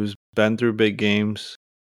Hartman, who's been through big games.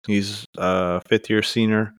 He's a fifth-year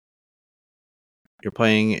senior. You're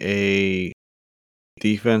playing a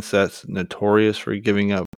defense that's notorious for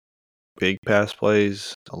giving up big pass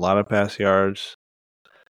plays, a lot of pass yards.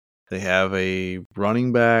 They have a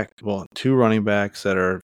running back, two running backs that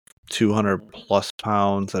are 200 plus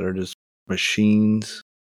pounds that are just machines.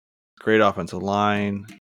 Great offensive line.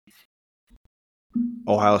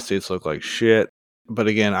 Ohio State's look like shit. But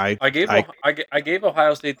again, I gave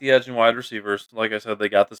Ohio State the edge in wide receivers. Like I said, they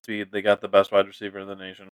got the speed. They got the best wide receiver in the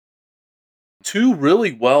nation. 2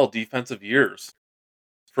 really well defensive years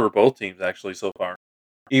for both teams, actually, so far.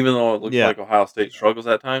 Even though it looks like Ohio State struggles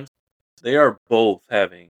at times, they are both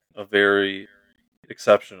having a very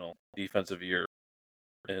exceptional defensive year.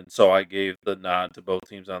 And so I gave the nod to both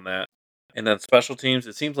teams on that. And then special teams,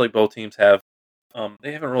 it seems like both teams have,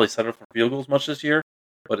 they haven't really settled for field goals much this year,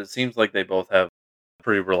 but it seems like they both have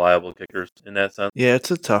pretty reliable kickers in that sense. Yeah,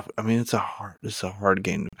 it's a hard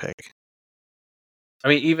game to pick. I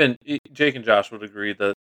mean, even Jake and Josh would agree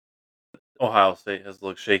that Ohio State has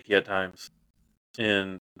looked shaky at times.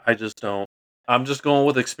 And I just don't. I'm just going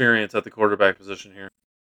with experience at the quarterback position here.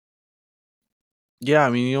 Yeah, I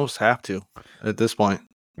mean, you almost have to at this point.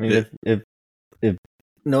 I mean, if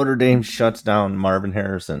Notre Dame shuts down Marvin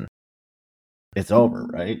Harrison, it's over,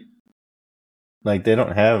 right? Like they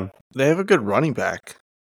have a good running back,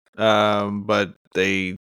 but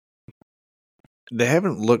they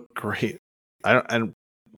haven't looked great. And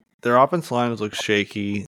their offensive lines look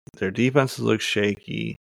shaky. Their defenses look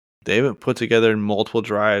shaky. They haven't put together multiple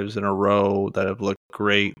drives in a row that have looked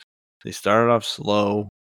great. They started off slow.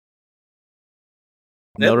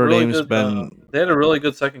 Notre Dame's been. They had a really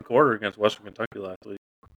good second quarter against Western Kentucky last week.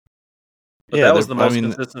 But yeah, that was the most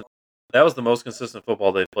consistent. That was the most consistent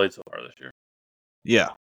football they've played so far this year. Yeah.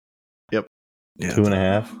 Yep. Yeah,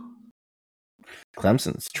 2.5.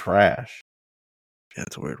 Clemson's trash. Yeah,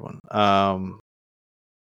 it's a weird one.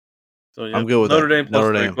 So I'm good with Notre that. Dame plus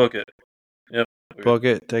Notre Dame. Book it. Yep. Book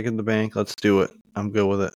it. Take it to the bank. Let's do it. I'm good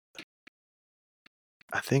with it.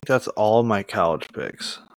 I think that's all my college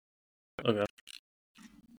picks. Okay.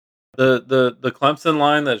 The Clemson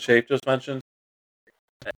line that Shape just mentioned.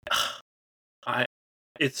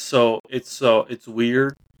 It's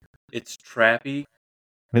weird. It's trappy.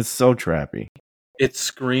 It's so trappy. It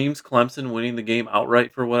screams Clemson winning the game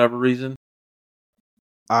outright for whatever reason.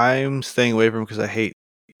 I'm staying away from him because I hate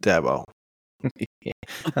Dabo.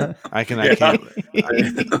 I can't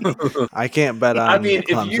bet on. I mean,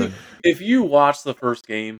 if you watch the first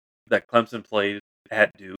game that Clemson played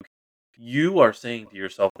at Duke, you are saying to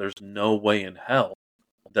yourself, "There's no way in hell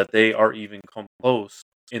that they are even come close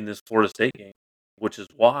in this Florida State game," which is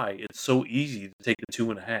why it's so easy to take the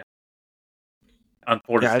 2.5 on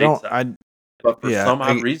Florida State side. But for some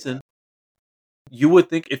odd reason, you would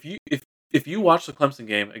think if you watch the Clemson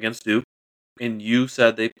game against Duke, and you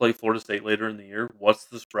said they play Florida State later in the year, what's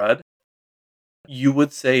the spread? You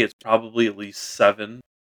would say it's probably at least 7,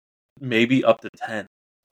 maybe up to 10.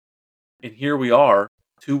 And here we are,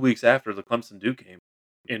 2 weeks after the Clemson Duke game,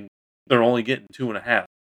 and they're only getting 2.5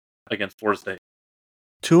 against Florida State.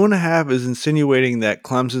 2.5 is insinuating that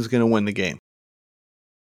Clemson's going to win the game,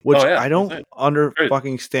 which I don't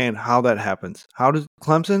fucking stand how that happens. How does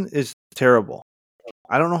Clemson is terrible?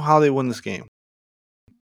 I don't know how they win this game,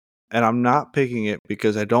 and I'm not picking it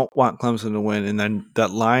because I don't want Clemson to win. And then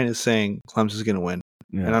that line is saying Clemson's going to win,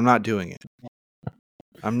 and I'm not doing it.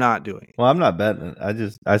 I'm not doing it. Well, I'm not betting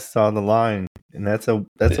it. I saw the line, and that's a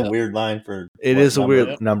weird line for. It is a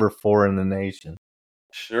weird number 4 in the nation.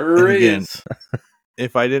 Sure is.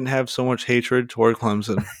 If I didn't have so much hatred toward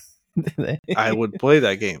Clemson, I would play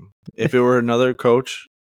that game. If it were another coach,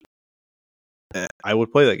 I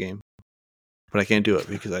would play that game. But I can't do it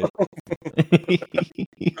because I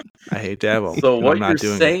hate Dabo. So what you're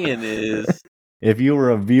saying is, if you were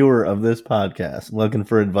a viewer of this podcast looking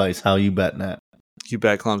for advice, how you betting that? You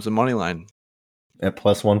bet Clemson money line at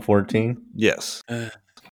plus 114. Yes.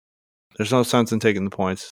 There's no sense in taking the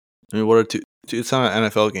points. I mean, what are two? It's not an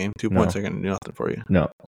NFL game. 2 points are going to do nothing for you. No.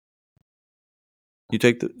 You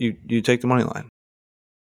take the money line.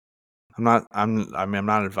 I'm not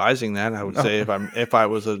advising that. I would say if I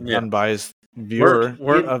was an unbiased viewer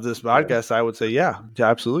of this podcast, I would say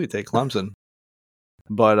absolutely take Clemson.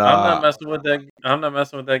 But I'm not messing with that. I'm not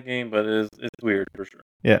messing with that game, but it's weird for sure.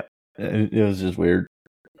 Yeah, it was just weird.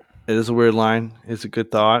 It is a weird line. It's a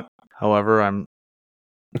good thought. However, I'm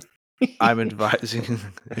advising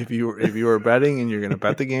if you are betting and you're going to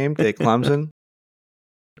bet the game, take Clemson.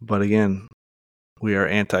 But again, we are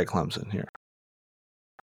anti-Clemson here.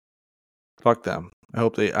 Fuck them. I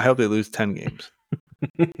hope they lose 10 games.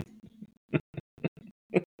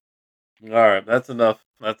 All right, that's enough.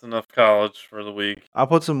 That's enough college for the week. I'll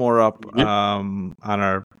put some more up on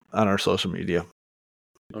our social media.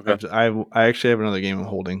 Okay. I actually have another game I'm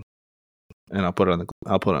holding, and I'll put it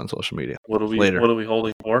on social media. What are we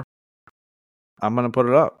holding for? I'm gonna put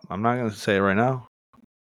it up. I'm not gonna say it right now.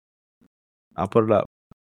 I'll put it up.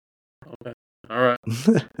 Okay. All right.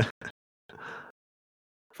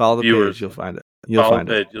 Follow the page. You'll find it. Follow the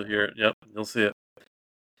page. You'll hear it. Yep. You'll see it.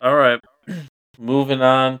 All right. Moving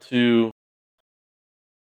on to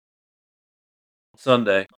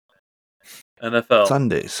Sunday. NFL.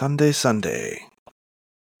 Sunday.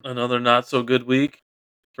 Another not so good week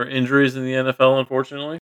for injuries in the NFL,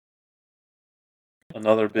 unfortunately.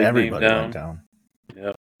 Another big game down. Went down.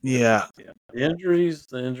 Yep. Yeah. The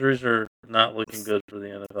injuries are not looking good for the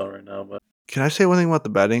NFL right now. But can I say one thing about the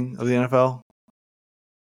betting of the NFL?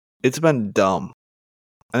 It's been dumb.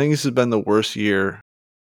 I think this has been the worst year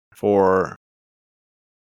for.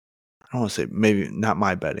 I don't want to say maybe not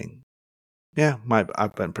my betting. Yeah,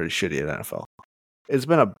 I've been pretty shitty at NFL. It's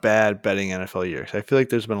been a bad betting NFL year. I feel like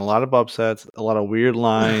there's been a lot of upsets, a lot of weird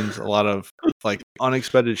lines, a lot of like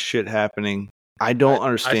unexpected shit happening. I don't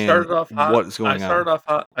understand what's going on.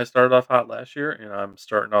 I started off hot last year, and I'm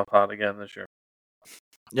starting off hot again this year.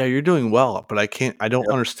 Yeah, you're doing well, but I don't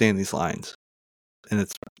understand these lines, and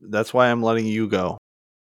that's why I'm letting you go,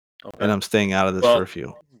 and I'm staying out of this for a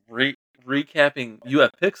few. Recapping, you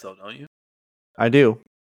have picks though, don't you? I do.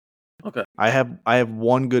 Okay. I have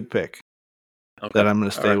one good pick that I'm going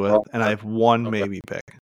to stay with, and I have one maybe pick.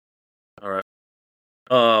 All right.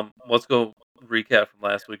 Let's go recap from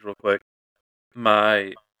last week real quick.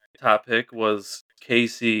 My top pick was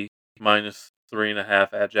KC minus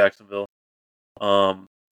 3.5 at Jacksonville.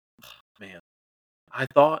 Man, I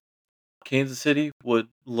thought Kansas City would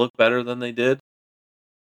look better than they did,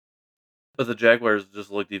 but the Jaguars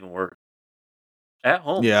just looked even worse. At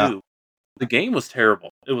home, too. The game was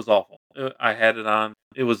terrible. It was awful. I had it on.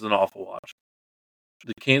 It was an awful watch.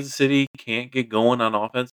 The Kansas City can't get going on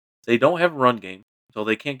offense. They don't have a run game, so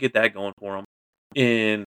they can't get that going for them.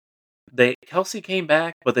 And Kelsey came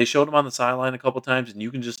back, but they showed him on the sideline a couple times, and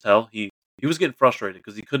you can just tell he was getting frustrated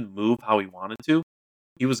because he couldn't move how he wanted to.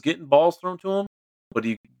 He was getting balls thrown to him, but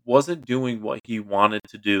he wasn't doing what he wanted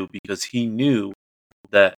to do because he knew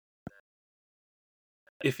that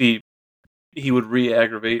if he would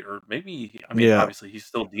re-aggravate, or maybe, obviously he's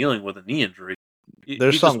still dealing with a knee injury.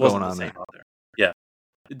 There's something going on there. Out there. Yeah.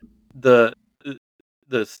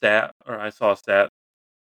 The stat, or I saw a stat,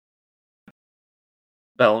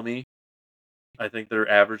 Bellamy, I think they're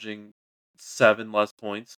averaging 7 less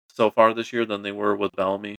points so far this year than they were with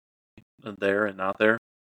Bellamy there and not there.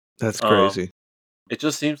 That's crazy. It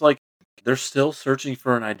just seems like they're still searching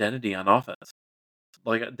for an identity on offense.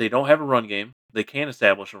 Like, they don't have a run game. They can't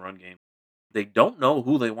establish a run game. They don't know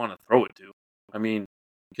who they want to throw it to. I mean,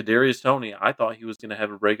 Kadarius Toney, I thought he was going to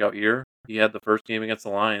have a breakout year. He had the first game against the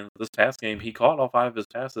Lions. This past game, he caught all 5 of his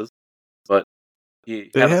passes, but he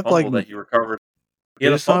They had a have fumble that he recovered. He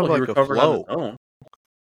had a just don't have fumble he like a recovered on his flow. own.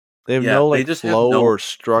 They have Yeah, no they like just have flow no. or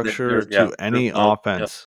structure to any there's no. Yep,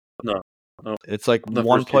 offense. no. It's like The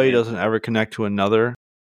one first 2 play games. doesn't ever connect to another.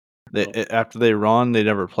 Nope. After they run, they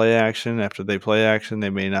never play action. After they play action, they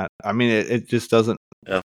may not. I mean, it just doesn't.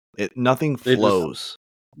 Yeah. Nothing They just- flows.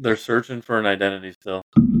 They're searching for an identity still.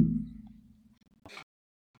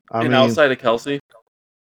 I And mean, outside of Kelsey,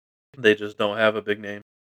 they just don't have a big name.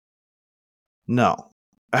 no.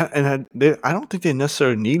 I don't think they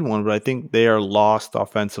necessarily need one, but I think they are lost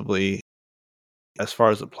offensively as far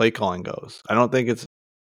as the play calling goes. I don't think it's.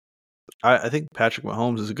 I think Patrick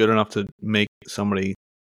Mahomes is good enough to make somebody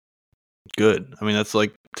good. I mean, that's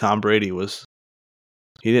like Tom Brady was.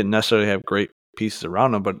 He didn't necessarily have great pieces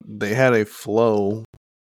around him, but they had a flow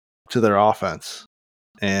to their offense,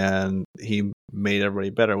 and he made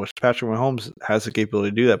everybody better. Which Patrick Mahomes has the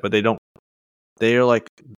capability to do that, but they don't. They are like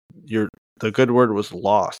the good word was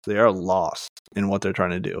lost. They are lost in what they're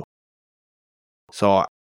trying to do. So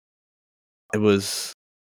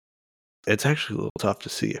it's actually a little tough to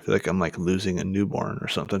see. I feel like I'm like losing a newborn or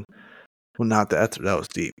something. Well, not that was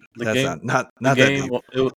deep. That's not that deep.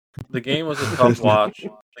 The game was a tough watch.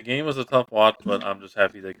 The game was a tough watch, but I'm just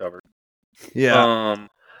happy they covered. Yeah.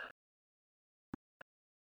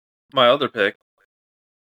 My other pick,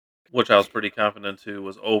 which I was pretty confident to,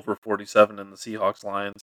 was over 47 in the Seahawks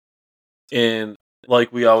Lions. And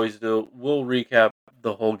like we always do, we'll recap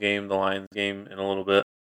the whole game, the Lions game, in a little bit.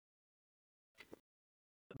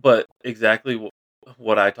 But exactly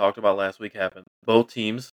what I talked about last week happened. Both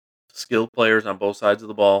teams, skilled players on both sides of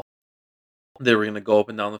the ball, they were going to go up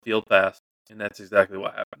and down the field fast, and that's exactly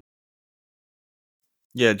what happened.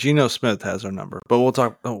 Yeah, Geno Smith has our number, but we'll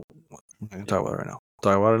talk. Oh, I'm not going to talk about it right now.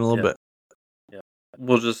 Talk about it in a little bit. Yeah,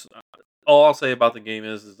 we'll just. All I'll say about the game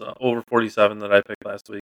is over 47 that I picked last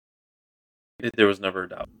week. There was never a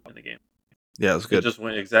doubt in the game. Yeah, it was good. It just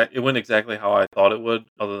went It went exactly how I thought it would,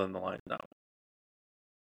 other than the Lions down.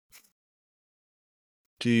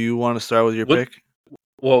 Do you want to start with your pick?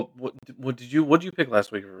 Well, what did you pick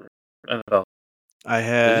last week for NFL? I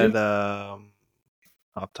had off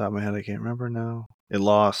the top of my head, I can't remember now. It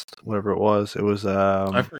lost whatever it was. It was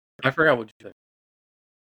I forgot what you picked.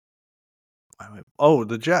 Oh,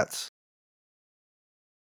 the Jets.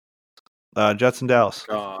 Jets and Dallas.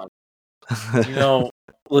 God.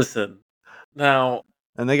 Listen. Now.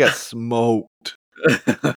 And they got smoked.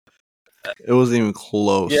 It wasn't even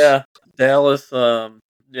close. Yeah, Dallas.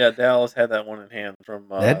 Dallas had that one in hand from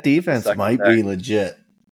that defense might be legit.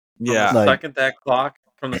 Yeah. From the second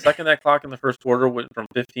that clock in the first quarter went from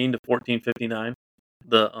 15 to 14:59,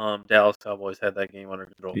 the Dallas Cowboys had that game under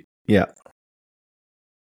control. Yeah.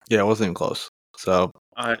 Yeah, it wasn't even close. So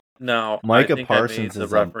Micah Parsons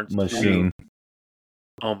is a machine.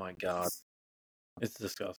 Oh my God, it's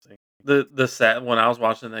disgusting. When I was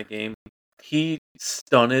watching that game, he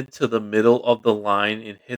stunted to the middle of the line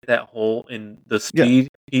and hit that hole, and the speed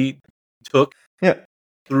he took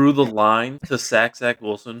through the line to sack Zach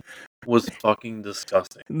Wilson was fucking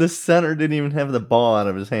disgusting. The center didn't even have the ball out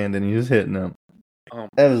of his hand, and he was hitting him.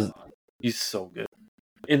 He's so good.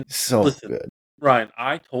 Good. Ryan,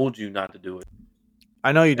 I told you not to do it.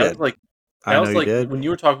 I know you did. When you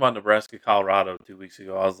were talking about Nebraska, Colorado 2 weeks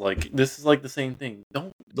ago. I was like, this is like the same thing.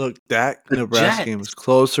 Don't look. That Nebraska game was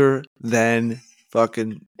closer than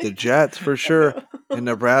fucking the Jets for sure. And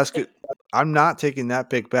Nebraska, I'm not taking that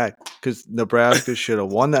pick back because Nebraska should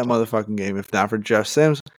have won that motherfucking game if not for Jeff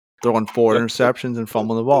Sims throwing 4 interceptions and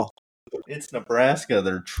fumbling the ball. It's Nebraska.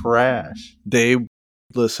 They're trash.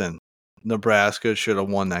 Nebraska should have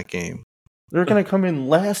won that game. They're going to come in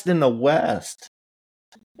last in the West.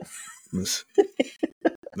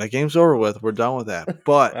 That game's over with. We're done with that.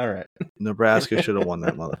 But all right, Nebraska should have won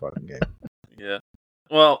that motherfucking game. Yeah.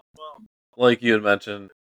 Well, like you had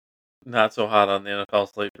mentioned, not so hot on the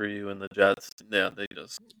NFL slate for you and the Jets. Yeah, they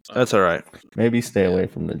just. That's all right. Maybe stay away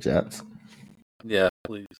from the Jets. Yeah,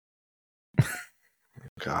 please.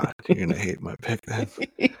 God, you're gonna hate my pick then.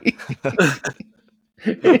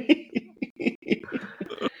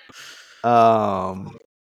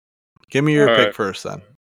 Give me your pick first, then.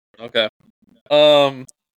 Okay. In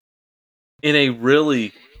a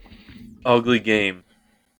really ugly game,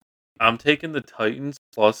 I'm taking the Titans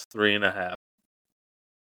plus 3.5.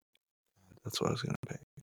 That's what I was gonna pick.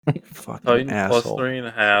 Fucking Titans asshole.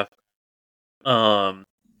 plus 3.5.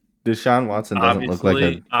 Deshaun Watson doesn't look like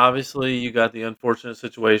a. Obviously, you got the unfortunate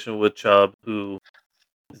situation with Chubb, who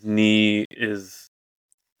his knee is.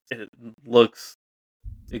 It looks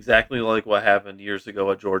exactly like what happened years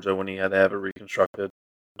ago at Georgia when he had to have it reconstructed.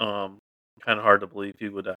 Kind of hard to believe he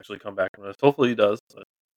would actually come back from this. Hopefully he does. But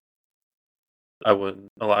I wouldn't.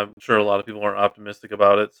 I'm sure a lot of people aren't optimistic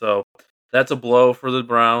about it. So that's a blow for the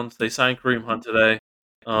Browns. They signed Kareem Hunt today.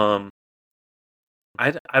 I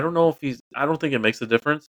don't know if he's. I don't think it makes a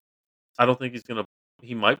difference. I don't think he's gonna.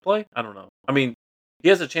 He might play. I don't know. I mean, he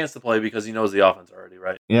has a chance to play because he knows the offense already,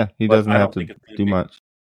 right? Yeah, he But doesn't I have don't to think it's gonna do be. much.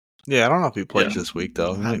 Yeah, I don't know if he plays Yeah. this week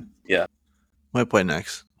though. He Yeah. might play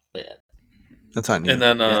next. Yeah, That's on you. And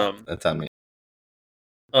then that's on me.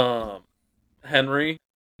 Henry,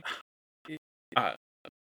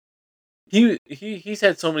 he's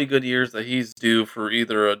had so many good years that he's due for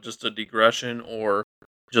either just a digression or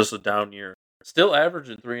just a down year. Still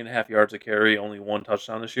averaging 3.5 yards a carry, only 1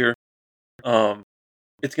 touchdown this year.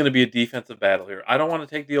 It's going to be a defensive battle here. I don't want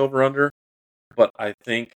to take the over under, but I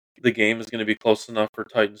think the game is going to be close enough for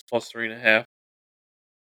Titans plus 3.5,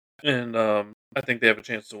 and I think they have a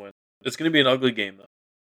chance to win. It's going to be an ugly game though.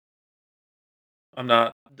 I'm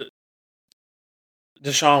not.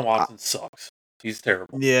 Deshaun Watson sucks. He's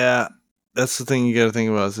terrible. Yeah, that's the thing you got to think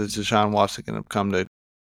about. Is Deshaun Watson going to come to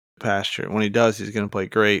pasture? When he does, he's going to play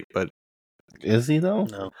great. But Is he though?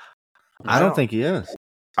 No. I don't think he is.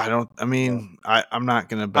 I don't. I mean, I'm not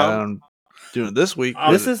going to bet on doing it this week.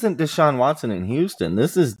 This isn't Deshaun Watson in Houston.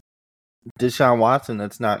 This is Deshaun Watson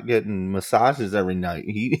that's not getting massages every night.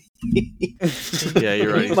 Yeah,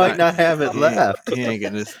 you're right. He might not have it left. He ain't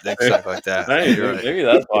getting his neck sucked like that. You're right. Maybe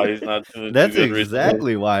that's why he's not doing That's too good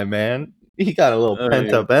exactly why, man. He got a little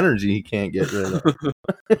pent up energy he can't get rid of.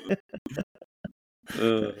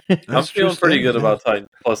 I'm feeling pretty good about Titans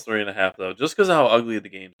plus 3.5 though, just because of how ugly the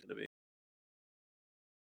game's going to be.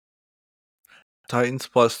 Titans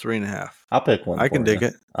plus 3.5. I'll pick one. I can dig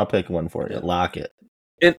it. I'll pick one for you. Lock it.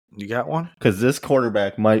 You got one? Because this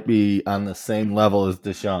quarterback might be on the same level as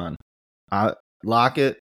Deshaun. Lock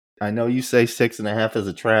it. I know you say 6.5 is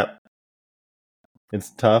a trap.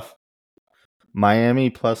 It's tough. Miami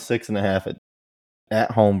plus 6.5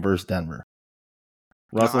 at home versus Denver.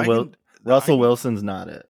 Russell Wilson's not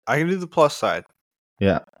it. I can do the plus side.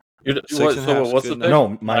 Yeah. What's the pick?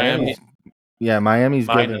 No, Miami. Yeah, Miami's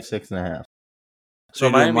giving Minus. 6.5. So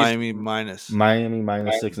Miami minus. Miami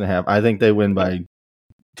minus 6.5. I think they win by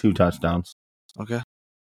 2 touchdowns. Okay.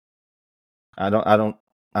 I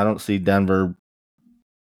don't see Denver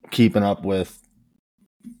keeping up with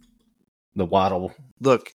the Waddle.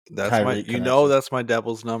 Look, that's Tyreek my. connection. That's my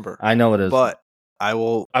devil's number. I know it is, but I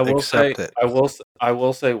will accept it. I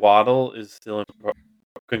will say Waddle is still in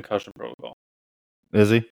concussion protocol. Is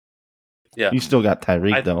he? Yeah. You still got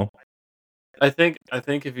Tyreek though. I think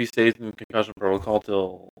if he stays in concussion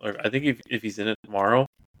protocol I think if he's in it tomorrow,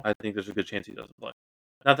 I think there's a good chance he doesn't play.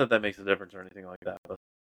 Not that makes a difference or anything like that, but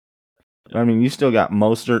I mean, you still got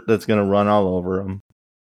Mostert that's going to run all over him.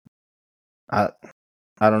 I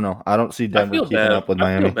don't know. I don't see Denver keeping up with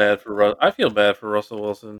Miami. I feel bad for Russell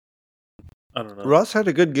Wilson. I don't know. Russ had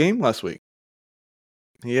a good game last week.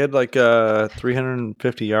 He had like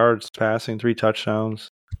 350 yards passing, 3 touchdowns.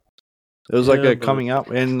 It was like coming out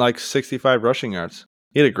and like 65 rushing yards.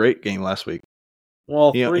 He had a great game last week.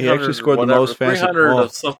 Well, he actually scored the most fantasy. 300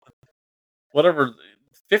 of something. Whatever,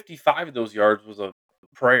 55 of those yards was a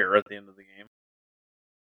prayer at the end of the game.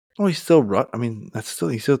 Oh, he still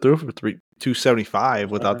he still threw for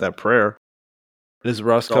 275 without that prayer. Is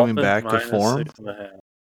Russ coming back to form? 6.5.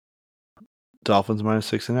 Dolphins minus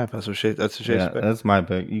 6.5. That's a Chase pick. That's my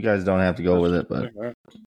pick. You guys don't have to go with it, but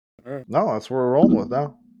no, that's what we're rolling with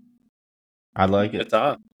now. I like it. It's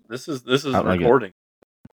on. This is recording.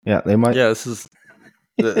 Yeah, they might. Yeah, this is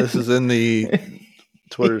in the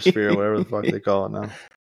Twitter sphere, whatever the fuck they call it now.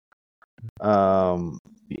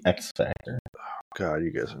 The X Factor. God,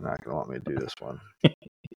 you guys are not gonna want me to do this one.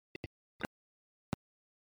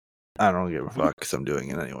 I don't give a fuck because I'm doing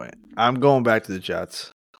it anyway. I'm going back to the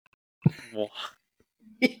Jets.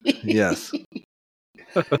 Yes.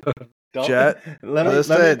 Jet. Let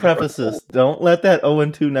me preface this. Don't let that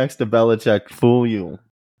 0-2 next to Belichick fool you.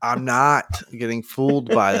 I'm not getting fooled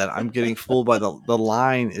by that. I'm getting fooled by the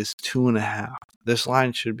line is 2.5. This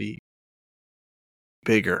line should be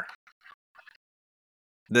bigger.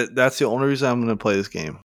 That's the only reason I'm going to play this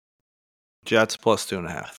game. Jets plus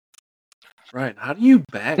 2.5. Right. How do you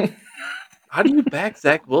back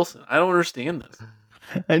Zach Wilson? I don't understand this.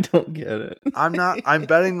 I don't get it. I'm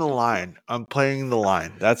betting the line. I'm playing the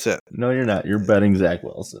line. That's it. No, you're not. You're betting Zach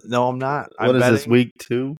Wilson. No, I'm not. What is this, week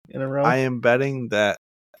 2 in a row? I am betting that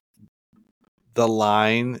the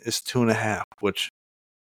line is 2.5, which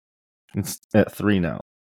it's at 3 now.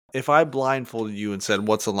 If I blindfolded you and said,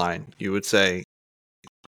 "What's the line?" you would say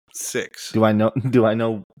 6. Do I know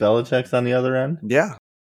Belichick's on the other end? Yeah.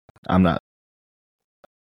 I'm not.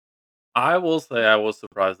 I will say I was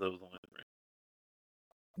surprised that it was only 3.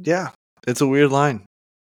 Yeah. It's a weird line.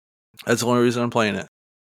 That's the only reason I'm playing it.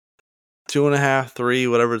 2.5, 3,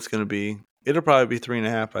 whatever it's going to be. It'll probably be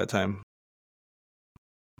 3.5 by the time.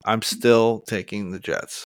 I'm still taking the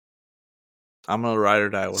Jets. I'm going to ride or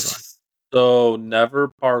die with them. So never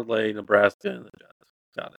parlay Nebraska and the Jets.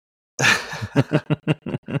 Got it.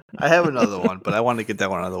 I have another one, but I want to get that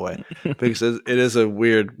one out of the way because it is a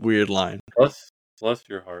weird line. Bless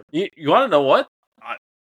your heart. You want to know what?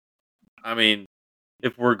 I mean,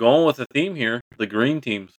 if we're going with a theme here, the green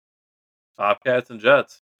teams, Bobcats and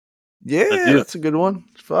Jets. Yeah, that's a good one.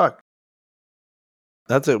 Fuck.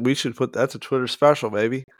 That's it. We should that's a Twitter special,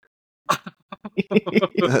 baby.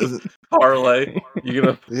 Parlay. You're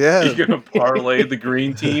gonna parlay the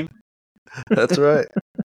green team. That's right.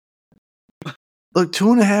 Look,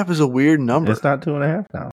 2.5 is a weird number. It's not 2.5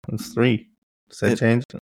 now. It's 3. So change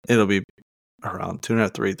it. It'll be around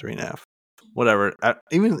 2.5, 3, 3.5. Whatever.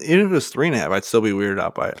 Even if it was 3.5, I'd still be weirded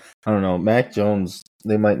out by it. I don't know. Mac Jones,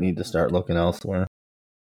 they might need to start looking elsewhere.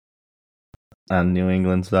 On New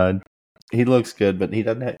England's side. He looks good, but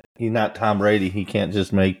he's not Tom Brady. He can't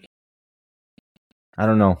just make. I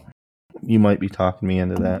don't know. You might be talking me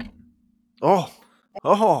into that. Oh,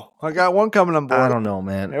 I got one coming on board. I don't know,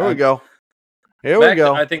 man. Here we go. We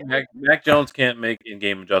go. I think Mac Jones can't make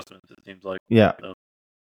in-game adjustments, it seems like. Yeah. So.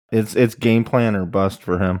 It's game plan or bust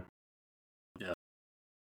for him. Yeah.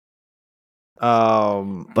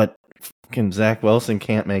 But Zach Wilson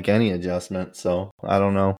can't make any adjustments, so I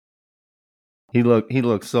don't know. He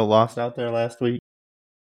looked so lost out there last week.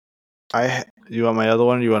 You want my other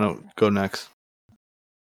one or you want to go next?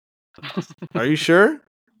 Are you sure?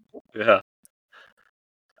 Yeah.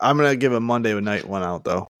 I'm going to give a Monday night one out,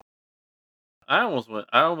 though. I almost went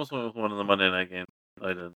with one of the Monday night games.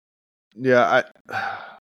 I did. Yeah,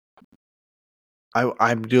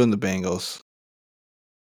 I'm doing the Bengals.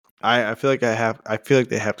 I feel like they have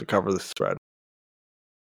to cover the spread.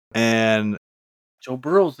 And Joe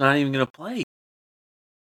Burrow's not even going to play.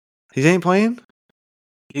 He ain't playing?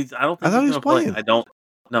 I don't think he's playing. I don't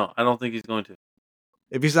think he's going to.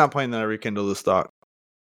 If he's not playing, then I rekindle the stock.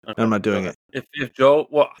 Okay, I'm not doing it. If Joe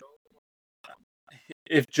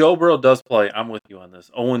Burrow does play, I'm with you on this.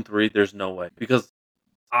 0-3, there's no way. Because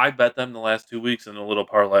I bet them the last 2 weeks in a little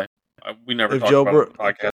parlay. We never talked about it on the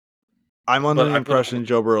podcast. I'm under the impression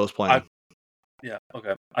Joe Burrow is playing.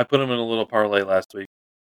 Okay. I put him in a little parlay last week.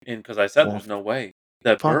 And because I said there's no way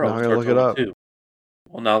that Burrow starts 0-2.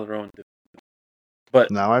 Well, now they're 0-2. But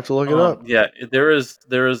now I have to look it up. Yeah,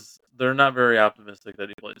 they're not very optimistic that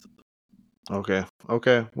he plays. Okay.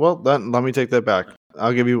 Well, then let me take that back.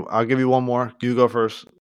 I'll give you one more. You go first.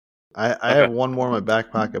 I have one more in my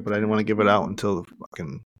back pocket, but I didn't want to give it out until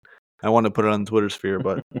I want to put it on the Twitter sphere,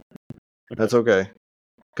 but that's okay.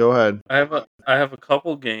 Go ahead. I have a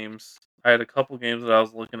couple games. I had a couple games that I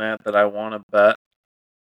was looking at that I want to bet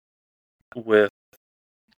with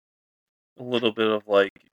a little bit of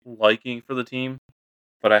liking for the team,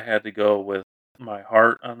 but I had to go with my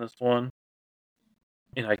heart on this one.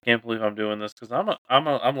 And I can't believe I'm doing this because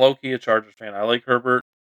I'm low key a Chargers fan. I like Herbert.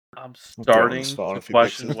 I'm starting to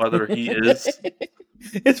question whether he is.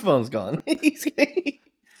 His phone's gone.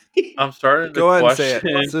 I'm starting to go ahead question.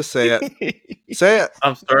 And say it. Just say it. Say it.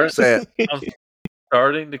 I'm starting. Say it. I'm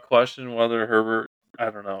starting to question whether Herbert. I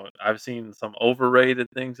don't know. I've seen some overrated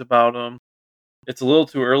things about him. It's a little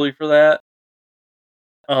too early for that.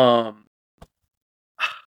 Here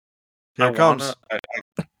it comes.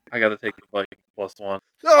 I got to take the Vikings +1.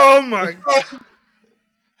 Oh my god!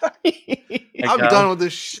 I'm done with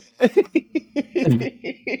this shit.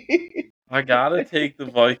 I gotta take the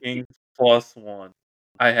Vikings +1.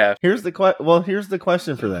 I have. Here's the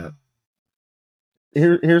question for that.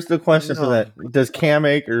 Here's the question for that. Does Cam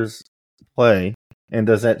Akers play, and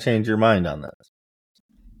does that change your mind on that?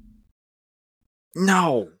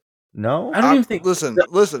 No. No, I don't even think. Listen.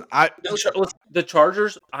 The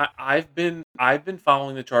Chargers. I've been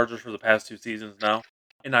following the Chargers for the past 2 seasons now,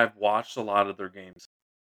 and I've watched a lot of their games.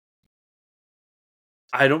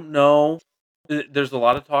 I don't know. There's a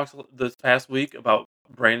lot of talks this past week about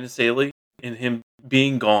Brandon Staley and him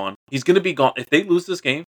being gone. He's going to be gone if they lose this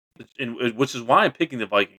game, which is why I'm picking the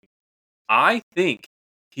Vikings. I think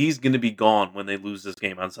he's going to be gone when they lose this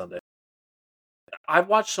game on Sunday. I've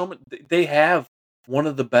watched so many. They have one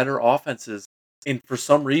of the better offenses, and for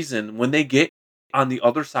some reason, when they get on the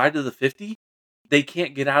other side of the 50, they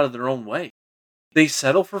can't get out of their own way. They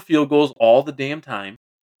settle for field goals all the damn time.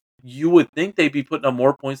 You would think they'd be putting up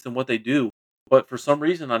more points than what they do, but for some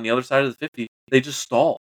reason, on the other side of the 50, they just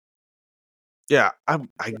stall. Yeah,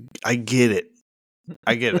 I get it.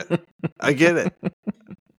 I get it. I get it.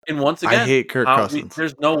 And once I again, hate Kirk Cousins.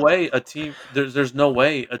 there's no way a team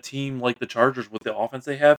like the Chargers with the offense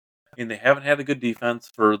they have, and they haven't had a good defense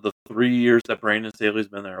for the 3 years that Brandon Staley's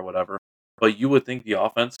been there or whatever. But you would think the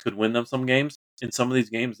offense could win them some games. In some of these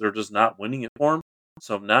games, they're just not winning it for them.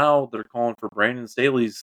 So now they're calling for Brandon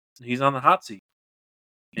Staley's. He's on the hot seat.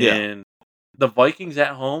 Yeah. And the Vikings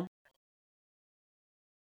at home.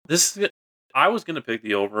 I was gonna pick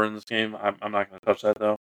the over in this game. I'm not gonna touch that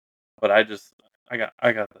though. But I got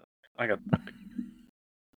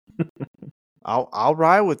I'll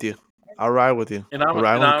ride with you. I'll ride with you. and I'll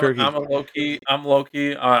ride with Kirky. I'm low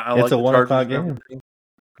key. I It's like a the Chargers 1:00 and game. everything,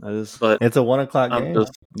 That is. but It's a 1:00 I'm game.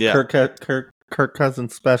 just Yeah. Kirk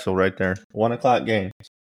Cousins special right there. 1:00 game.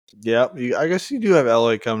 Yep. I guess you do have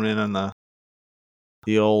LA coming in on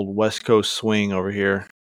the old West Coast swing over here.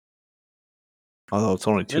 Although it's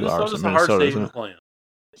only 2 hours Minnesota's in a hard Minnesota, state isn't to it? play in.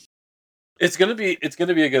 It's gonna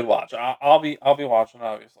be a good watch. I'll be watching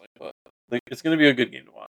obviously, but it's gonna be a good game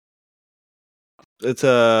to watch. It's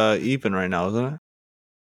even right now, isn't it?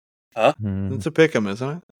 Huh? It's a pick 'em,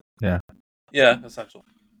 isn't it? Yeah, essentially.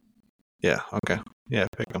 Yeah. Okay. Yeah,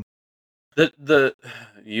 pick 'em.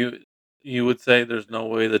 You would say there's no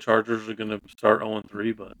way the Chargers are gonna start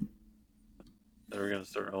 0-3, but they're gonna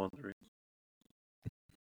start 0-3.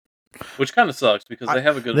 Which kind of sucks because they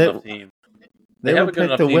have a good enough team. They have were a good picked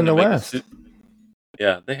enough to team win to the make West.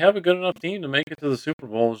 they have a good enough team to make it to the Super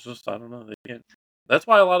Bowl. It's just I don't know. They can't. That's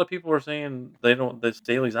why a lot of people are saying that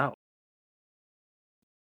Staley's out.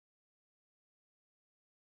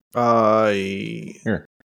 Here,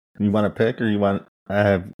 you want to pick or you want? I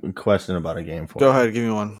have a question about a game for Go you. ahead. Give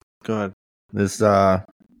me one. Go ahead. This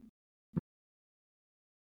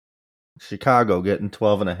Chicago getting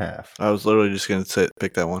 12.5. I was literally just gonna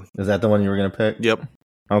pick that one. Is that the one you were gonna pick? Yep.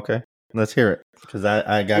 Okay, let's hear it because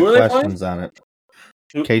I got Who are they questions on it.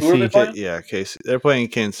 Who are KC they playing? Yeah, Casey. They're playing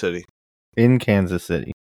Kansas City. in Kansas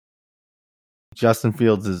City. Justin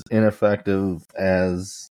Fields is ineffective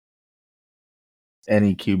as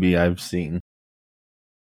any QB I've seen.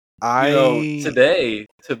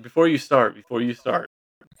 Before you start,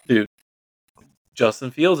 dude,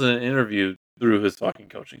 Justin Fields in an interview threw his fucking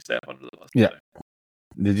coaching staff under the bus. Yeah.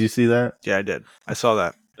 Did you see that? Yeah, I did. I saw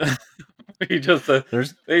that. He just said,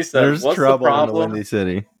 There's "What's trouble the in the problem?" Windy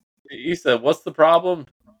City. He said, "What's the problem?"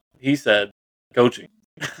 He said, "Coaching."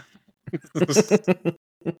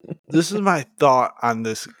 This is my thought on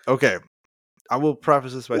this. Okay, I will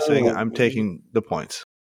preface this by saying I'm taking the points.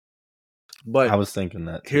 But I was thinking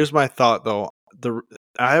that. Too. Here's my thought, though.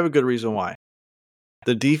 I have a good reason why.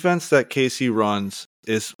 The defense that KC runs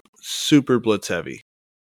is super blitz heavy.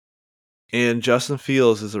 And Justin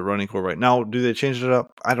Fields is a running quarterback. Now, do they change it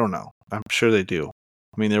up? I don't know. I'm sure they do.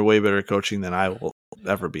 I mean, they're way better coaching than I will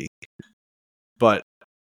ever be. But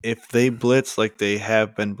if they blitz like they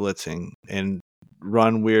have been blitzing and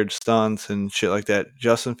run weird stunts and shit like that,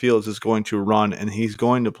 Justin Fields is going to run and he's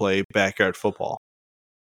going to play backyard football,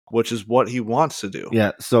 which is what he wants to do.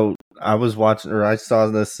 Yeah, so I was watching, or I saw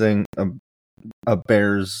this thing, a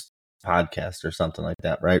Bears podcast or something like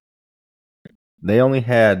that, right? They only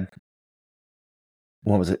had,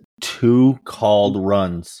 2 called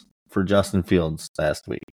runs for Justin Fields last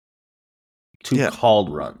week. 2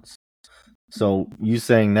 called runs. So you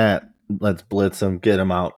saying that, let's blitz him, get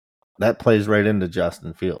him out, that plays right into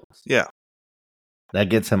Justin Fields. Yeah. That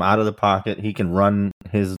gets him out of the pocket. He can run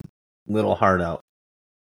his little heart out.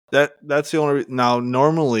 That's the only now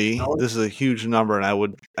normally this is a huge number and I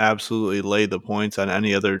would absolutely lay the points on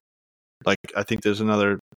any other, like I think there's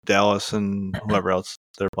another Dallas and whoever else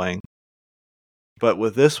they're playing. But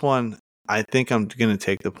with this one, I think I'm going to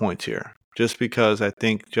take the points here just because I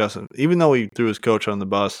think Justin, even though he threw his coach on the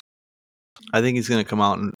bus, I think he's going to come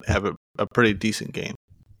out and have a pretty decent game.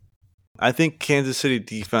 I think Kansas City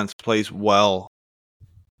defense plays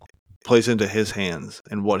into his hands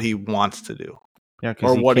and what he wants to do. Yeah,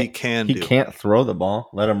 or what he can do. He can't throw the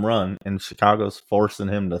ball. Let him run, and Chicago's forcing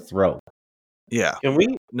him to throw. Yeah.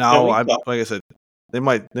 Like I said, they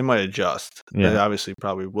might adjust. Yeah. They obviously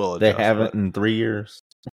probably will adjust. They haven't in 3 years.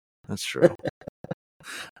 That's true.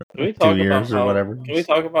 Can we talk 2 years or whatever. Can we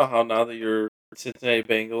talk about how now that your Cincinnati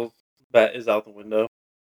Bengals bet is out the window?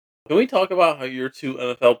 Can we talk about how your 2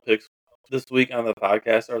 NFL picks this week on the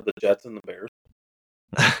podcast are the Jets and the Bears?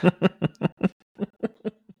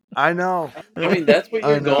 I know. I mean, that's what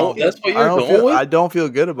you're going. That's what you're going with. I don't feel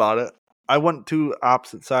good about it. I went 2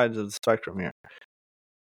 opposite sides of the spectrum here.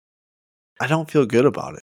 I don't feel good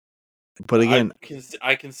about it. But again,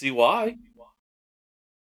 I can see why.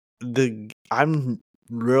 I'm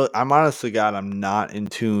honest to God, I'm not in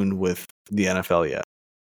tune with the NFL yet.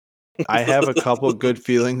 I have a couple good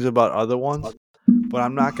feelings about other ones, but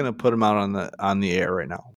I'm not going to put them out on the air right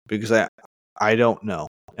now because I don't know,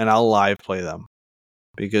 and I'll live play them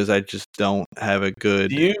because I just don't have a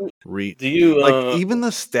good read. Like even the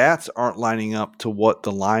stats aren't lining up to what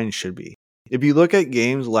the line should be. If you look at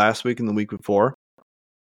games last week and the week before,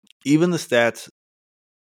 even the stats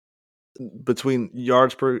between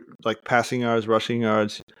yards per, like passing yards, rushing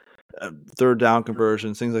yards, third down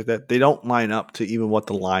conversions, things like that, they don't line up to even what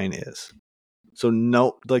the line is. So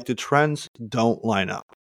no, like the trends don't line up.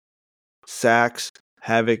 Sacks,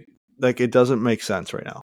 havoc, like it doesn't make sense right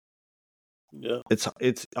now. Yeah,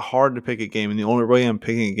 it's hard to pick a game, and the only way I'm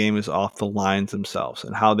picking a game is off the lines themselves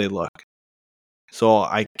and how they look. So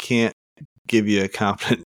I can't give you a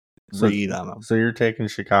confident read on them. So you're taking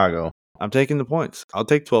Chicago. I'm taking the points. I'll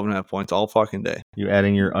take 12.5 points all fucking day. You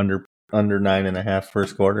adding your under 9.5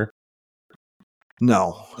 first quarter?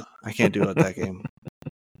 No, I can't do it that game.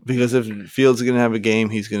 Because if Fields is going to have a game,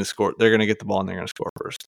 he's going to score. They're going to get the ball and they're going to score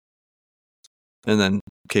first. And then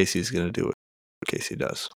Casey's going to do what Casey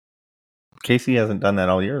does. Casey hasn't done that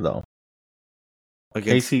all year, though.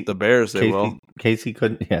 Against the Bears, they will. Casey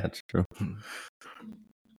couldn't. Yeah, it's true. And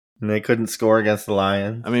they couldn't score against the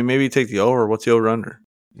Lions. I mean, maybe take the over. What's the over under?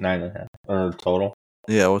 9.5 or total.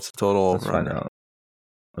 Yeah, what's the total Let's over find under? out.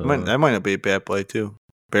 That might not be a bad play too.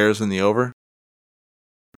 Bears in the over.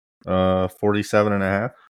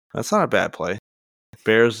 47.5. That's not a bad play.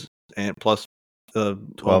 Bears and plus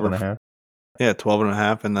 12.5. Yeah,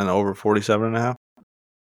 12.5, and then over 47.5.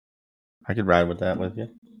 I could ride with that with you.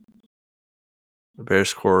 The Bears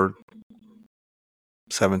scored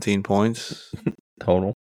 17 points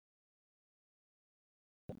total.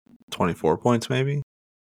 24 points, maybe.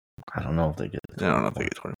 I don't know if they get. I don't know if they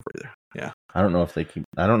get 24 either. Yeah. I don't know if they keep.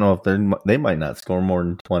 I don't know if they might not score more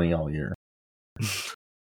than 20 all year.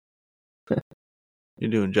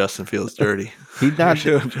 You're doing Justin Fields dirty. He's not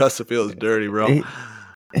doing Justin Fields dirty, bro.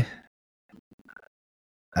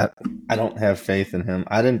 I don't have faith in him.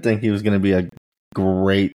 I didn't think he was going to be a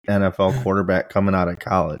great NFL quarterback coming out of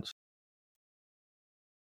college.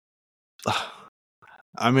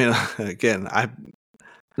 I mean, again,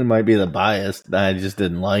 it might be the bias. I just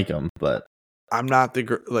didn't like him, but I'm not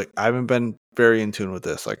I haven't been very in tune with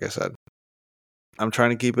this. Like I said, I'm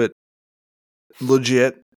trying to keep it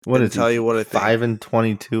legit. What and is tell you what I think.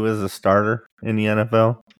 5-22 as a starter in the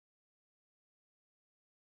NFL.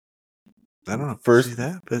 I don't know. First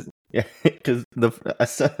that, but yeah, because I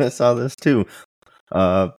saw this too.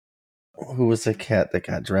 Who was the cat that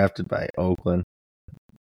got drafted by Oakland?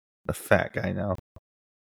 The fat guy now.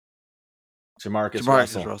 Jamarcus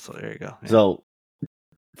Russell. There you go. Yeah. So,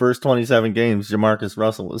 first 27 games, Jamarcus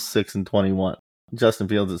Russell was 6-21. Justin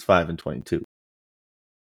Fields is 5-22.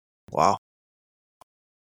 Wow.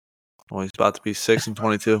 Well, he's about to be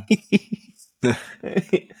 6-22.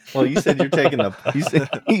 Well, you said you're taking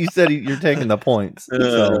you said you're taking the points.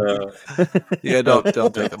 So. Yeah, don't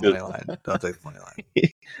take the money line. Don't take the money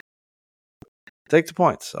line. Take the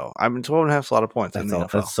points. So I mean, 12.5 is a lot of points in the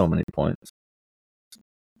NFL. That's so many points.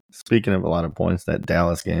 Speaking of a lot of points, that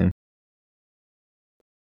Dallas game.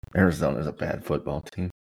 Arizona's a bad football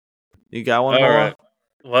team. You got one all more? Right.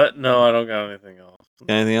 What? No, I don't got anything else.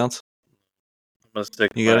 Anything else? I'm gonna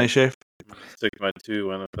stick. You got any, Shafe? Stick to my 2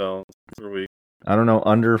 NFL per week. I don't know,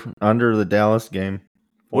 under the Dallas game.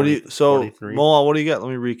 40, what do you? So, 43. Mola, what do you got? Let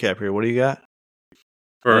me recap here. What do you got?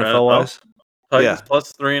 For NFL wise, Titans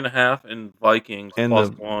plus 3.5 and Vikings and plus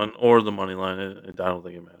 1 or the money line. I don't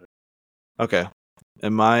think it matters. Okay,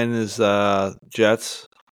 and mine is Jets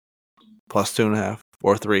plus 2.5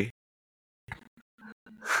 or 3,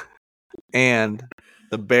 and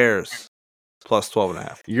the Bears plus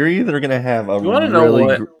 12.5. You're either gonna have a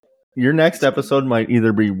really. Your next episode might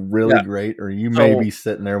either be really great, or you may be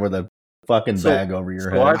sitting there with a fucking bag over your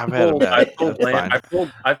head. I've had a bag.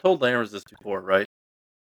 I've told Lammers this before, right?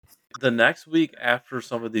 The next week after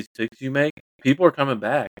some of these picks you make, people are coming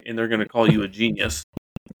back and they're going to call you a genius.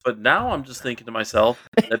 But now I'm just thinking to myself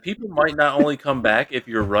that people might not only come back if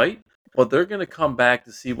you're right, but they're going to come back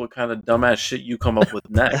to see what kind of dumbass shit you come up with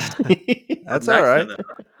next. That's all right.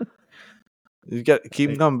 You got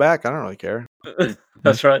keep them coming back. I don't really care.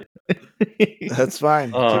 That's right. That's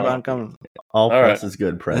fine. Keep on coming. All press is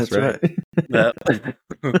good press. That's right.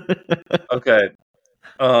 Okay.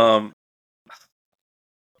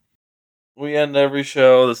 We end every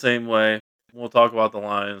show the same way. We'll talk about the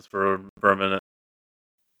Lions for a minute.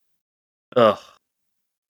 Ugh.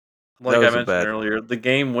 Like I mentioned earlier, the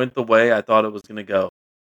game went the way I thought it was going to go.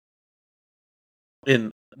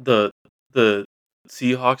 In the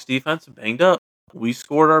Seahawks defense banged up. We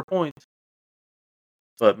scored our points.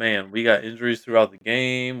 But man, we got injuries throughout the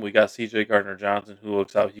game. We got CJ Gardner-Johnson who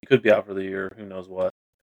looks out. He could be out for the year. Who knows what?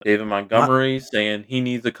 David Montgomery saying he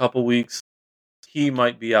needs a couple weeks. He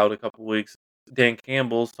might be out a couple weeks. Dan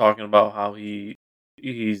Campbell's talking about how he's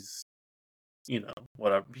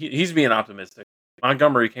whatever. He's being optimistic.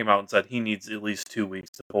 Montgomery came out and said he needs at least 2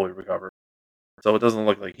 weeks to fully recover. So it doesn't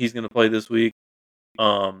look like he's going to play this week.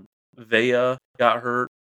 Vea got hurt.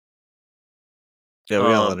 Yeah, we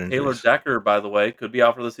got a lot of Taylor injuries. Decker, by the way, could be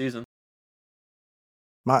out for the season.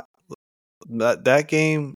 That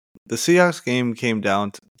game, the Seahawks game came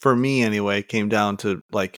down to, for me anyway, came down to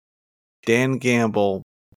like Dan Gamble.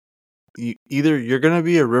 Either you're going to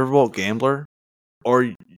be a Riverboat gambler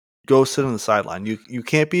or go sit on the sideline. You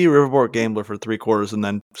can't be a Riverboat gambler for 3 quarters and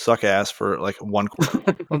then suck ass for like 1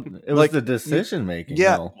 quarter. It was the decision making.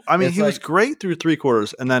 Yeah, though. I mean, It's he was great through 3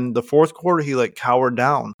 quarters, and then the 4th quarter he like cowered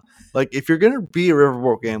down. Like, if you're gonna be a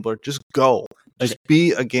Riverboat gambler, just go. Just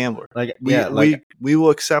be a gambler. We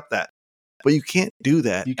will accept that, but you can't do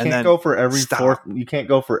that. You can't go for every fourth. You can't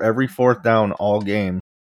go for every 4th down all game,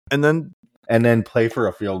 and then play for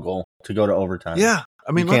a field goal to go to overtime. Yeah,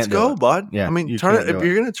 I mean, let's go, bud. Yeah, I mean, turn it if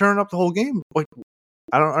you're gonna turn up the whole game. Like,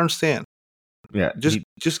 I don't understand. Yeah,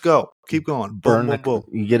 just go, keep going. Burn boom, boom.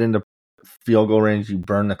 You get into field goal range, you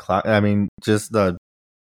burn the clock. I mean,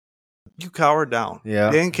 you cowered down.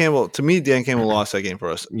 Yeah, Dan Campbell. To me, Dan Campbell lost that game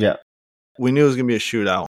for us. Yeah, we knew it was gonna be a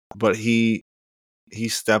shootout, but he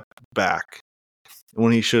stepped back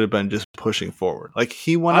when he should have been just pushing forward. Like,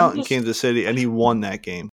 he went out in Kansas City and he won that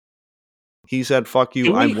game. He said, "Fuck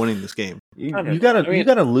you, I'm winning this game." You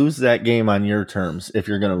gotta lose that game on your terms if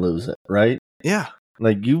you're gonna lose it, right? Yeah.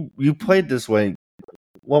 Like you played this way.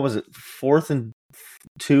 What was it? 4th and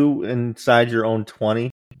 2 inside your own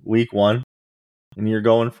 20, week 1, and you're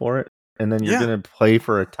going for it, and then you're gonna play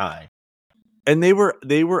for a tie. And they were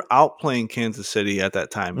outplaying Kansas City at that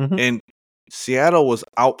time, and Seattle was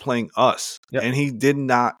outplaying us, and he did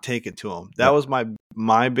not take it to him. That was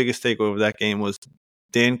my biggest takeaway of that game was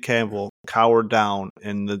Dan Campbell cowered down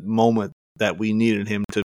in the moment that we needed him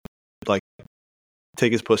to, like,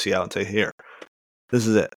 take his pussy out and say, "Here, this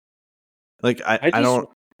is it." Like, I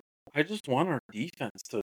just want our defense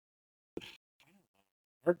to.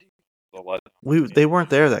 They weren't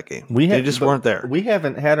there that game. They just weren't there. We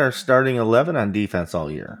haven't had our starting 11 on defense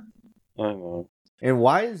all year. I know. And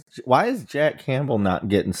why is Jack Campbell not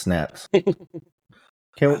getting snaps?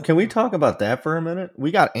 Can we talk about that for a minute?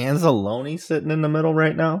 We got Anzalone sitting in the middle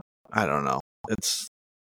right now. I don't know.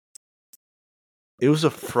 It was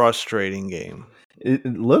a frustrating game. It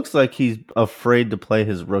looks like he's afraid to play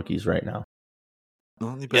his rookies right now.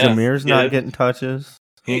 Jameer's not getting touches.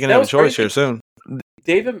 He ain't gonna have a choice here soon.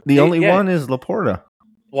 The only one is Laporta.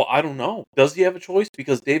 Well, I don't know. Does he have a choice?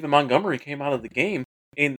 Because David Montgomery came out of the game,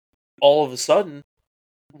 and all of a sudden,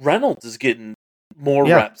 Reynolds is getting more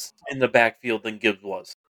reps in the backfield than Gibbs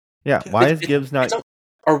was. Yeah, why is Gibbs not?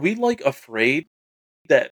 Are we like afraid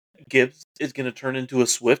that Gibbs is going to turn into a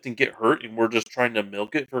Swift and get hurt, and we're just trying to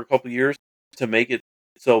milk it for a couple years to make it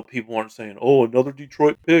so people aren't saying, "Oh, another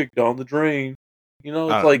Detroit pig down the drain"? You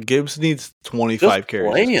know, it's like Gibbs needs 25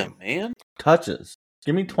 carries. Play him, man. Touches.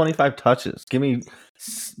 Give me 25 touches. Give me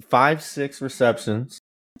 5-6 receptions.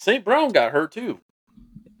 St. Brown got hurt too.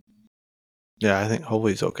 Yeah, I think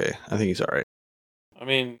hopefully he's okay. I think he's all right. I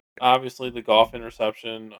mean, obviously the Goff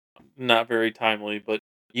interception, not very timely, but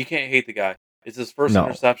you can't hate the guy. It's his first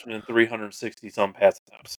interception in 360-some pass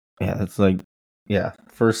attempts. Yeah, it's like,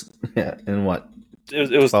 first, in what?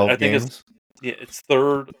 It was. I think games? it's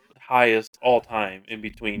third highest all time in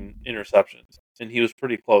between interceptions, and he was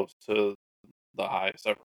pretty close to the highest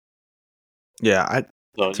ever. Yeah,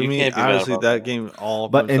 to me, honestly, that game all.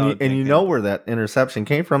 But and you know where that interception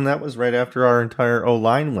came from? That was right after our entire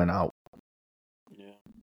O-line went out. Yeah,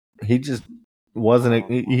 he just wasn't.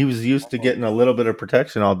 He was used to getting a little bit of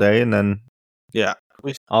protection all day, and then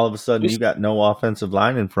all of a sudden you got no offensive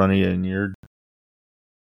line in front of you, and you're.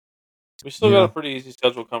 We still got a pretty easy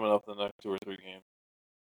schedule coming up the next 2 or 3 games,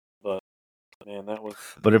 but man, that was.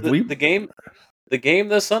 But if the game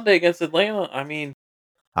this Sunday against Atlanta, I mean,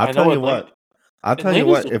 I'll tell you what.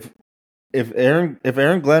 If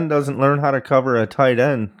Aaron Glenn doesn't learn how to cover a tight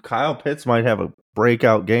end, Kyle Pitts might have a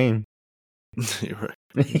breakout game. Right.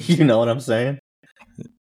 You know what I'm saying?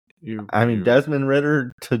 Desmond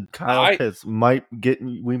Ridder to Kyle Pitts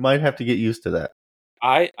we might have to get used to that.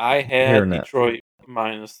 I had Detroit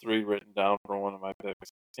 -3 written down for one of my picks,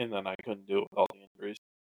 and then I couldn't do it with all the injuries.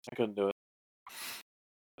 I couldn't do it.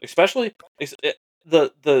 Especially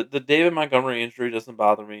the David Montgomery injury doesn't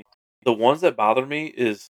bother me. The ones that bother me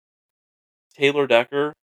is Taylor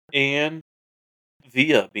Decker and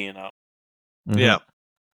Vea being out. Yeah.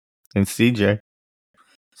 And CJ.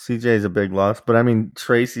 CJ's a big loss, but I mean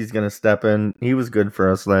Tracy's gonna step in. He was good for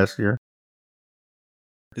us last year.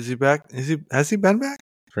 Is he back? Has he been back?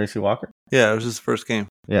 Tracy Walker? Yeah, it was his first game.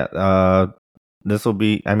 Yeah. This will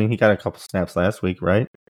be. I mean, he got a couple snaps last week, right?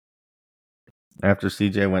 After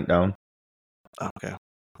CJ went down. Okay.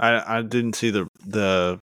 I didn't see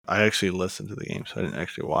the. I actually listened to the game, so I didn't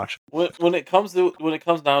actually watch it. When it comes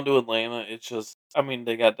down to Atlanta, it's just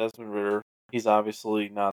they got Desmond Ritter. He's obviously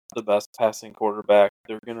not the best passing quarterback.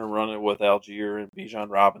 They're gonna run it with Algier and Bijan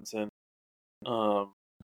Robinson.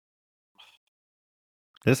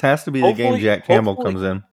 This has to be the game Jack Campbell comes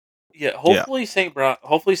in. Yeah, hopefully St.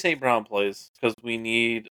 Brown plays because we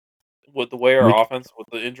need with the way our offense with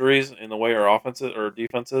the injuries and the way our offenses or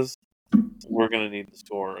defenses, we're gonna need to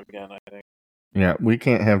score again. I think. Yeah, we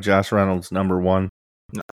can't have Josh Reynolds number 1.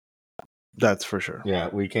 No, that's for sure. Yeah,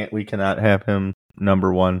 we can't. We cannot have him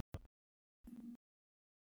number 1.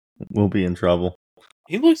 We'll be in trouble.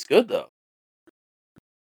 He looks good though.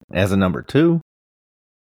 As a number 2.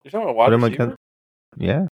 You're talking about wide receiver?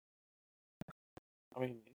 Yeah. I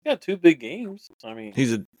mean, he's got 2 big games. I mean,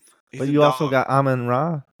 but you also got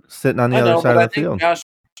Amon-Ra sitting on the other side of the field.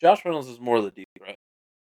 Josh Reynolds is more the deep threat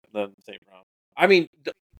than St. Brown. I mean,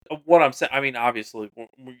 what I'm saying. I mean, obviously,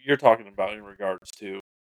 you're talking about in regards to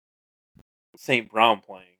St. Brown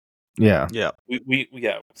playing. Yeah.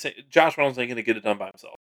 Josh Reynolds ain't gonna get it done by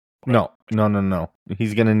himself. Right? No.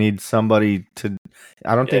 He's gonna need somebody to.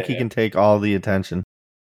 I don't think he can take all the attention.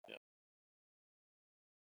 Yeah.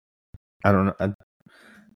 I don't know.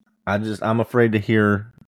 I'm afraid to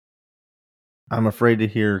hear. I'm afraid to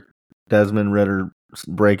hear Desmond Ritter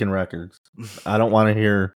breaking records. I don't want to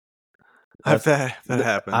hear. That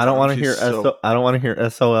happens. I don't want to hear. I don't want to hear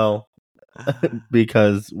SOL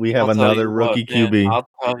because we have another rookie QB. I'll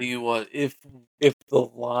tell you what. If the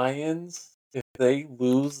Lions, if they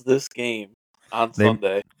lose this game on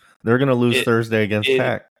Sunday, they're going to lose Thursday against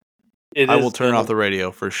Tech. I will turn off the radio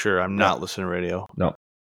for sure. I'm not listening to radio. No.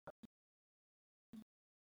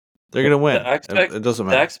 They're going to win. It doesn't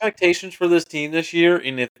matter. The expectations for this team this year,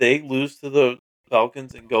 and if they lose to the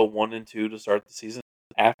Falcons and go 1-2 to start the season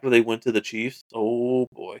after they went to the Chiefs, oh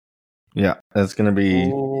boy. Yeah, that's going to be.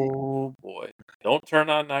 Oh boy! Don't turn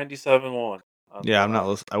on 97.1. Yeah, I'm not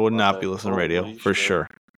listening. I would not be listening to radio for sure.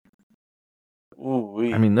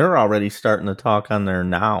 Ooh-wee. I mean, they're already starting to talk on there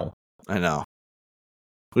now. I know.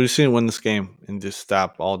 We just need to win this game and just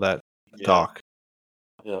stop all that talk.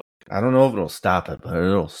 Yeah. I don't know if it'll stop it, but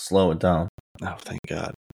it'll slow it down. Oh, thank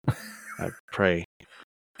God. I pray.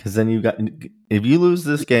 Because then if you lose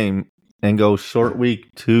this game and go short week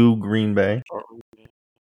to Green Bay.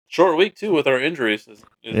 Short week too with our injuries is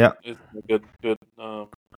a good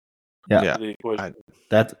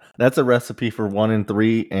That's a recipe for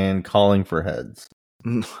 1-3 and calling for heads.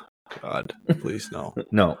 God, please no.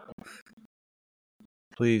 No.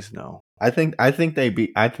 Please no. I think they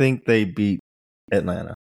beat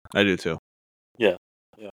Atlanta. I do too. Yeah.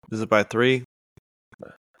 Is it by 3?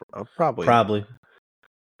 Probably.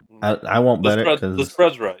 I won't bet it because the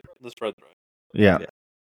spread's right. Yeah.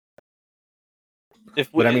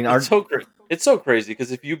 It's so crazy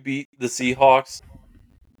because if you beat the Seahawks,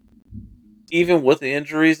 even with the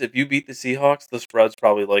injuries, if you beat the Seahawks, the spread's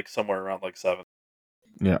probably like somewhere around like 7.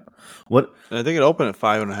 Yeah. I think it opened at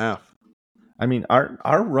 5.5. I mean,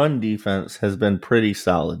 our run defense has been pretty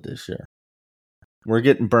solid this year. We're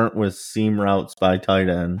getting burnt with seam routes by tight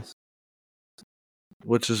ends.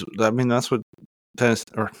 Which is, that's what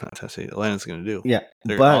Atlanta's going to do. Yeah, all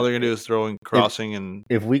they're going to do is throw crossing and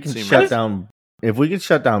if we can shut down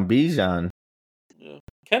Bijan. Yeah.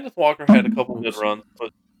 Kenneth Walker had a couple good runs,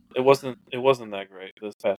 but it wasn't that great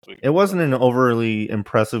this past week. It wasn't an overly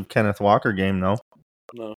impressive Kenneth Walker game, though.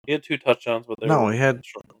 No, he had 2 touchdowns, but he had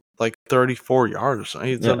like 34 yards or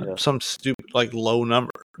something. He had some stupid low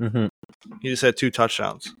number. Mm-hmm. He just had 2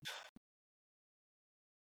 touchdowns.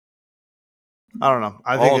 I don't know.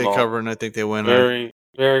 I think they cover and I think they win. Very,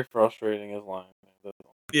 very frustrating as Lions.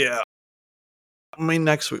 Yeah. I mean,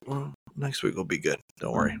 next week will be good.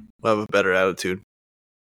 Don't worry. We'll have a better attitude.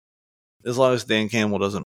 As long as Dan Campbell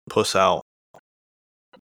doesn't puss out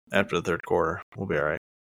after the third quarter, we'll be all right.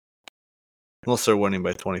 Unless they're winning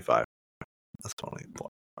by 25. That's totally the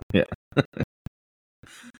point. Yeah.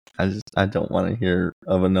 I don't want to hear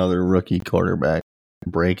of another rookie quarterback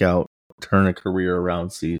breakout, turn a career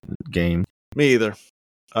around game. Me either.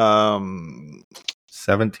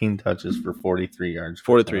 17 touches for 43 yards.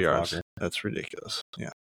 43 yards. Walker. That's ridiculous.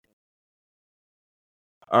 Yeah.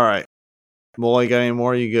 All right. Molly, got any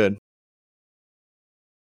more? You good?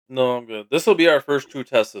 No, I'm good. This will be our first true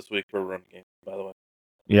test this week for a run game, by the way.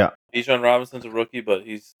 Yeah. Bijan Robinson's a rookie, but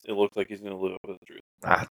it looks like he's going to live up to the truth.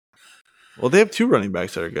 Well, they have 2 running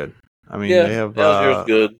backs that are good. I mean, Yeah, they have Allgeier's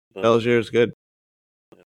good. but- Allgeier's good.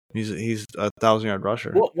 He's a 1,000-yard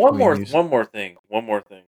rusher. Well, one more thing.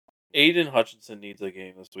 Aiden Hutchinson needs a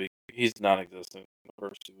game this week. He's non-existent in the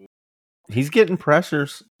first 2 weeks. He's getting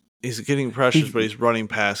pressures. He's getting pressures, but he's running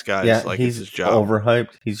past guys like he's it's his job.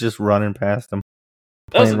 Overhyped. He's just running past them.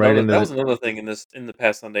 That was another thing in the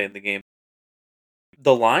past Sunday in the game.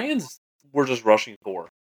 The Lions were just rushing 4.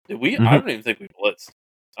 I don't even think we blitzed.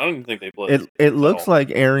 I don't even think they blitzed. It looks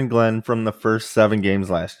like Aaron Glenn from the first 7 games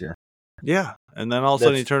last year. Yeah, and then all of a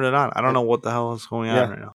sudden he turned it on. I don't know what the hell is going on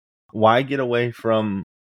right now. Why get away from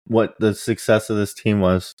what the success of this team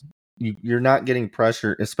was? You're not getting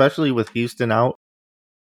pressure, especially with Houston out.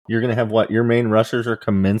 You're going to have what? Your main rushers are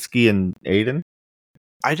Kaminsky and Aiden?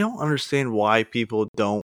 I don't understand why people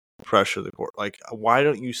don't pressure the court. Like, why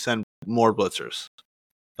don't you send more blitzers?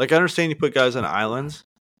 Like, I understand you put guys on islands.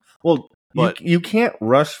 Well, but you can't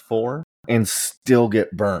rush 4 and still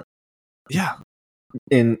get burnt. Yeah.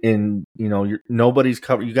 Nobody's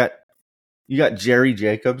covered. You got Jerry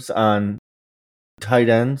Jacobs on tight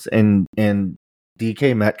ends and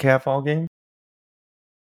DK Metcalf all game.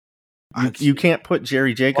 You can't put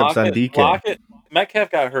Jerry Jacobs on DK.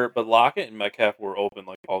 Metcalf got hurt, but Lockett and Metcalf were open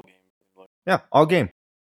like all game. Yeah, all game.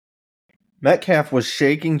 Metcalf was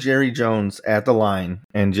shaking Jerry Jones at the line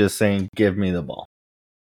and just saying, "Give me the ball."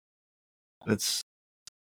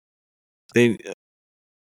 They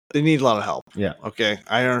need a lot of help. Yeah. Okay,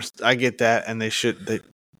 I get that, and they should.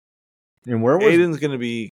 And where was Aiden's gonna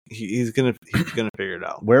be? He's gonna figure it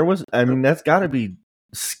out. Where was? I mean, that's got to be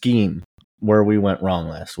scheme where we went wrong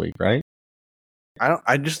last week, right?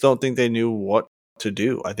 I just don't think they knew what to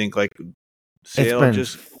do. I think Sale it's been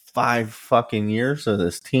just 5 fucking years of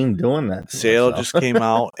this team doing that. Sale just came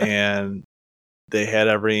out and they had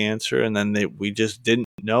every answer, and then we just didn't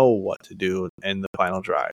know what to do in the final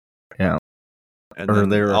drive. Yeah.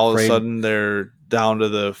 And then all of a sudden they're down to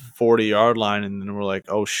the 40-yard line, and then we're like,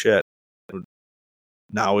 oh shit.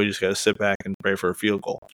 Now we just got to sit back and pray for a field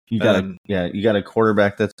goal. You got a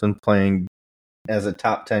quarterback that's been playing as a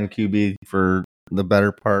top 10 QB for the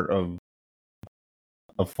better part of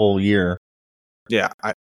a full year. Yeah.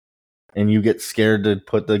 And you get scared to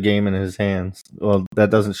put the game in his hands. Well, that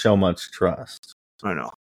doesn't show much trust. I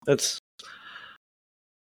know. It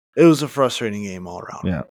was a frustrating game all around.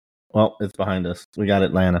 Yeah. Well, it's behind us. We got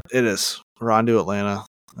Atlanta. It is. We're on to Atlanta.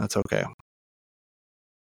 That's okay.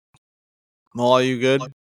 Mullah, you good?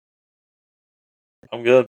 I'm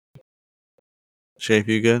good. Shape,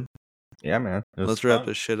 you good? Yeah, man. Let's wrap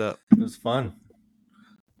this shit up. It was fun.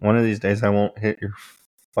 One of these days I won't hit your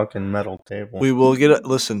fucking metal table. We will get it.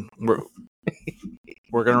 Listen,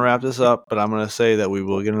 we're gonna wrap this up, but I'm gonna say that we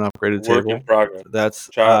will get an upgraded table. Work in progress. That's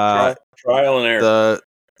trial and error.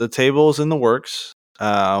 The table is in the works.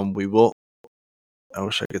 We will. I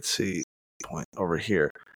wish I could see the point over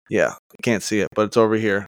here. Yeah, I can't see it, but it's over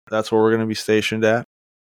here. That's where we're gonna be stationed at.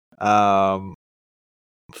 Follow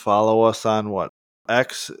us on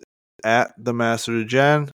X at the Master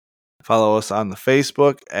Degen. Follow us on the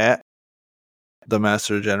Facebook at the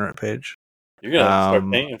Master Degenerate page. You're gonna have to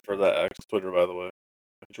start paying for that X Twitter, by the way.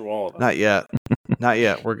 Put your wallet. Not yet. Not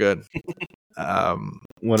yet. We're good.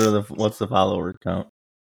 What's the follower count?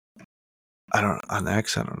 On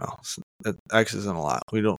X. I don't know. X isn't a lot.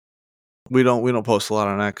 We don't post a lot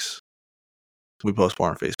on X. We post more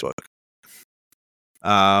on Facebook.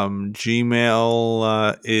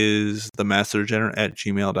 Gmail is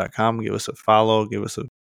themasterdegenerate@gmail.com. Give us a follow. Give us an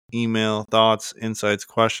email, thoughts, insights,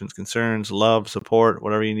 questions, concerns, love, support,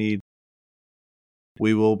 whatever you need.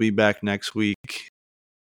 We will be back next week.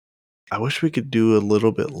 I wish we could do a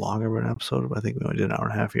little bit longer of an episode, but I think we only did an hour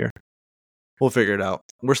and a half here. We'll figure it out.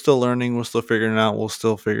 We're still learning. We're still figuring it out. We'll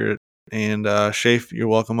still figure it. And Shafe, you're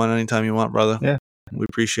welcome on anytime you want, brother. Yeah. We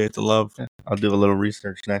appreciate the love. Yeah. I'll do a little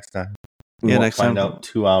research next time. Next time. Find out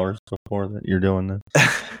 2 hours before that you're doing this.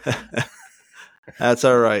 That's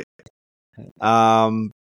all right.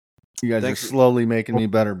 You guys are slowly making me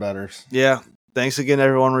betters. Yeah. Thanks again,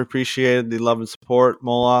 everyone. We appreciate the love and support.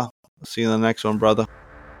 Mullah, see you in the next one, brother.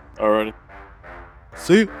 Alrighty.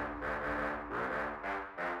 See you.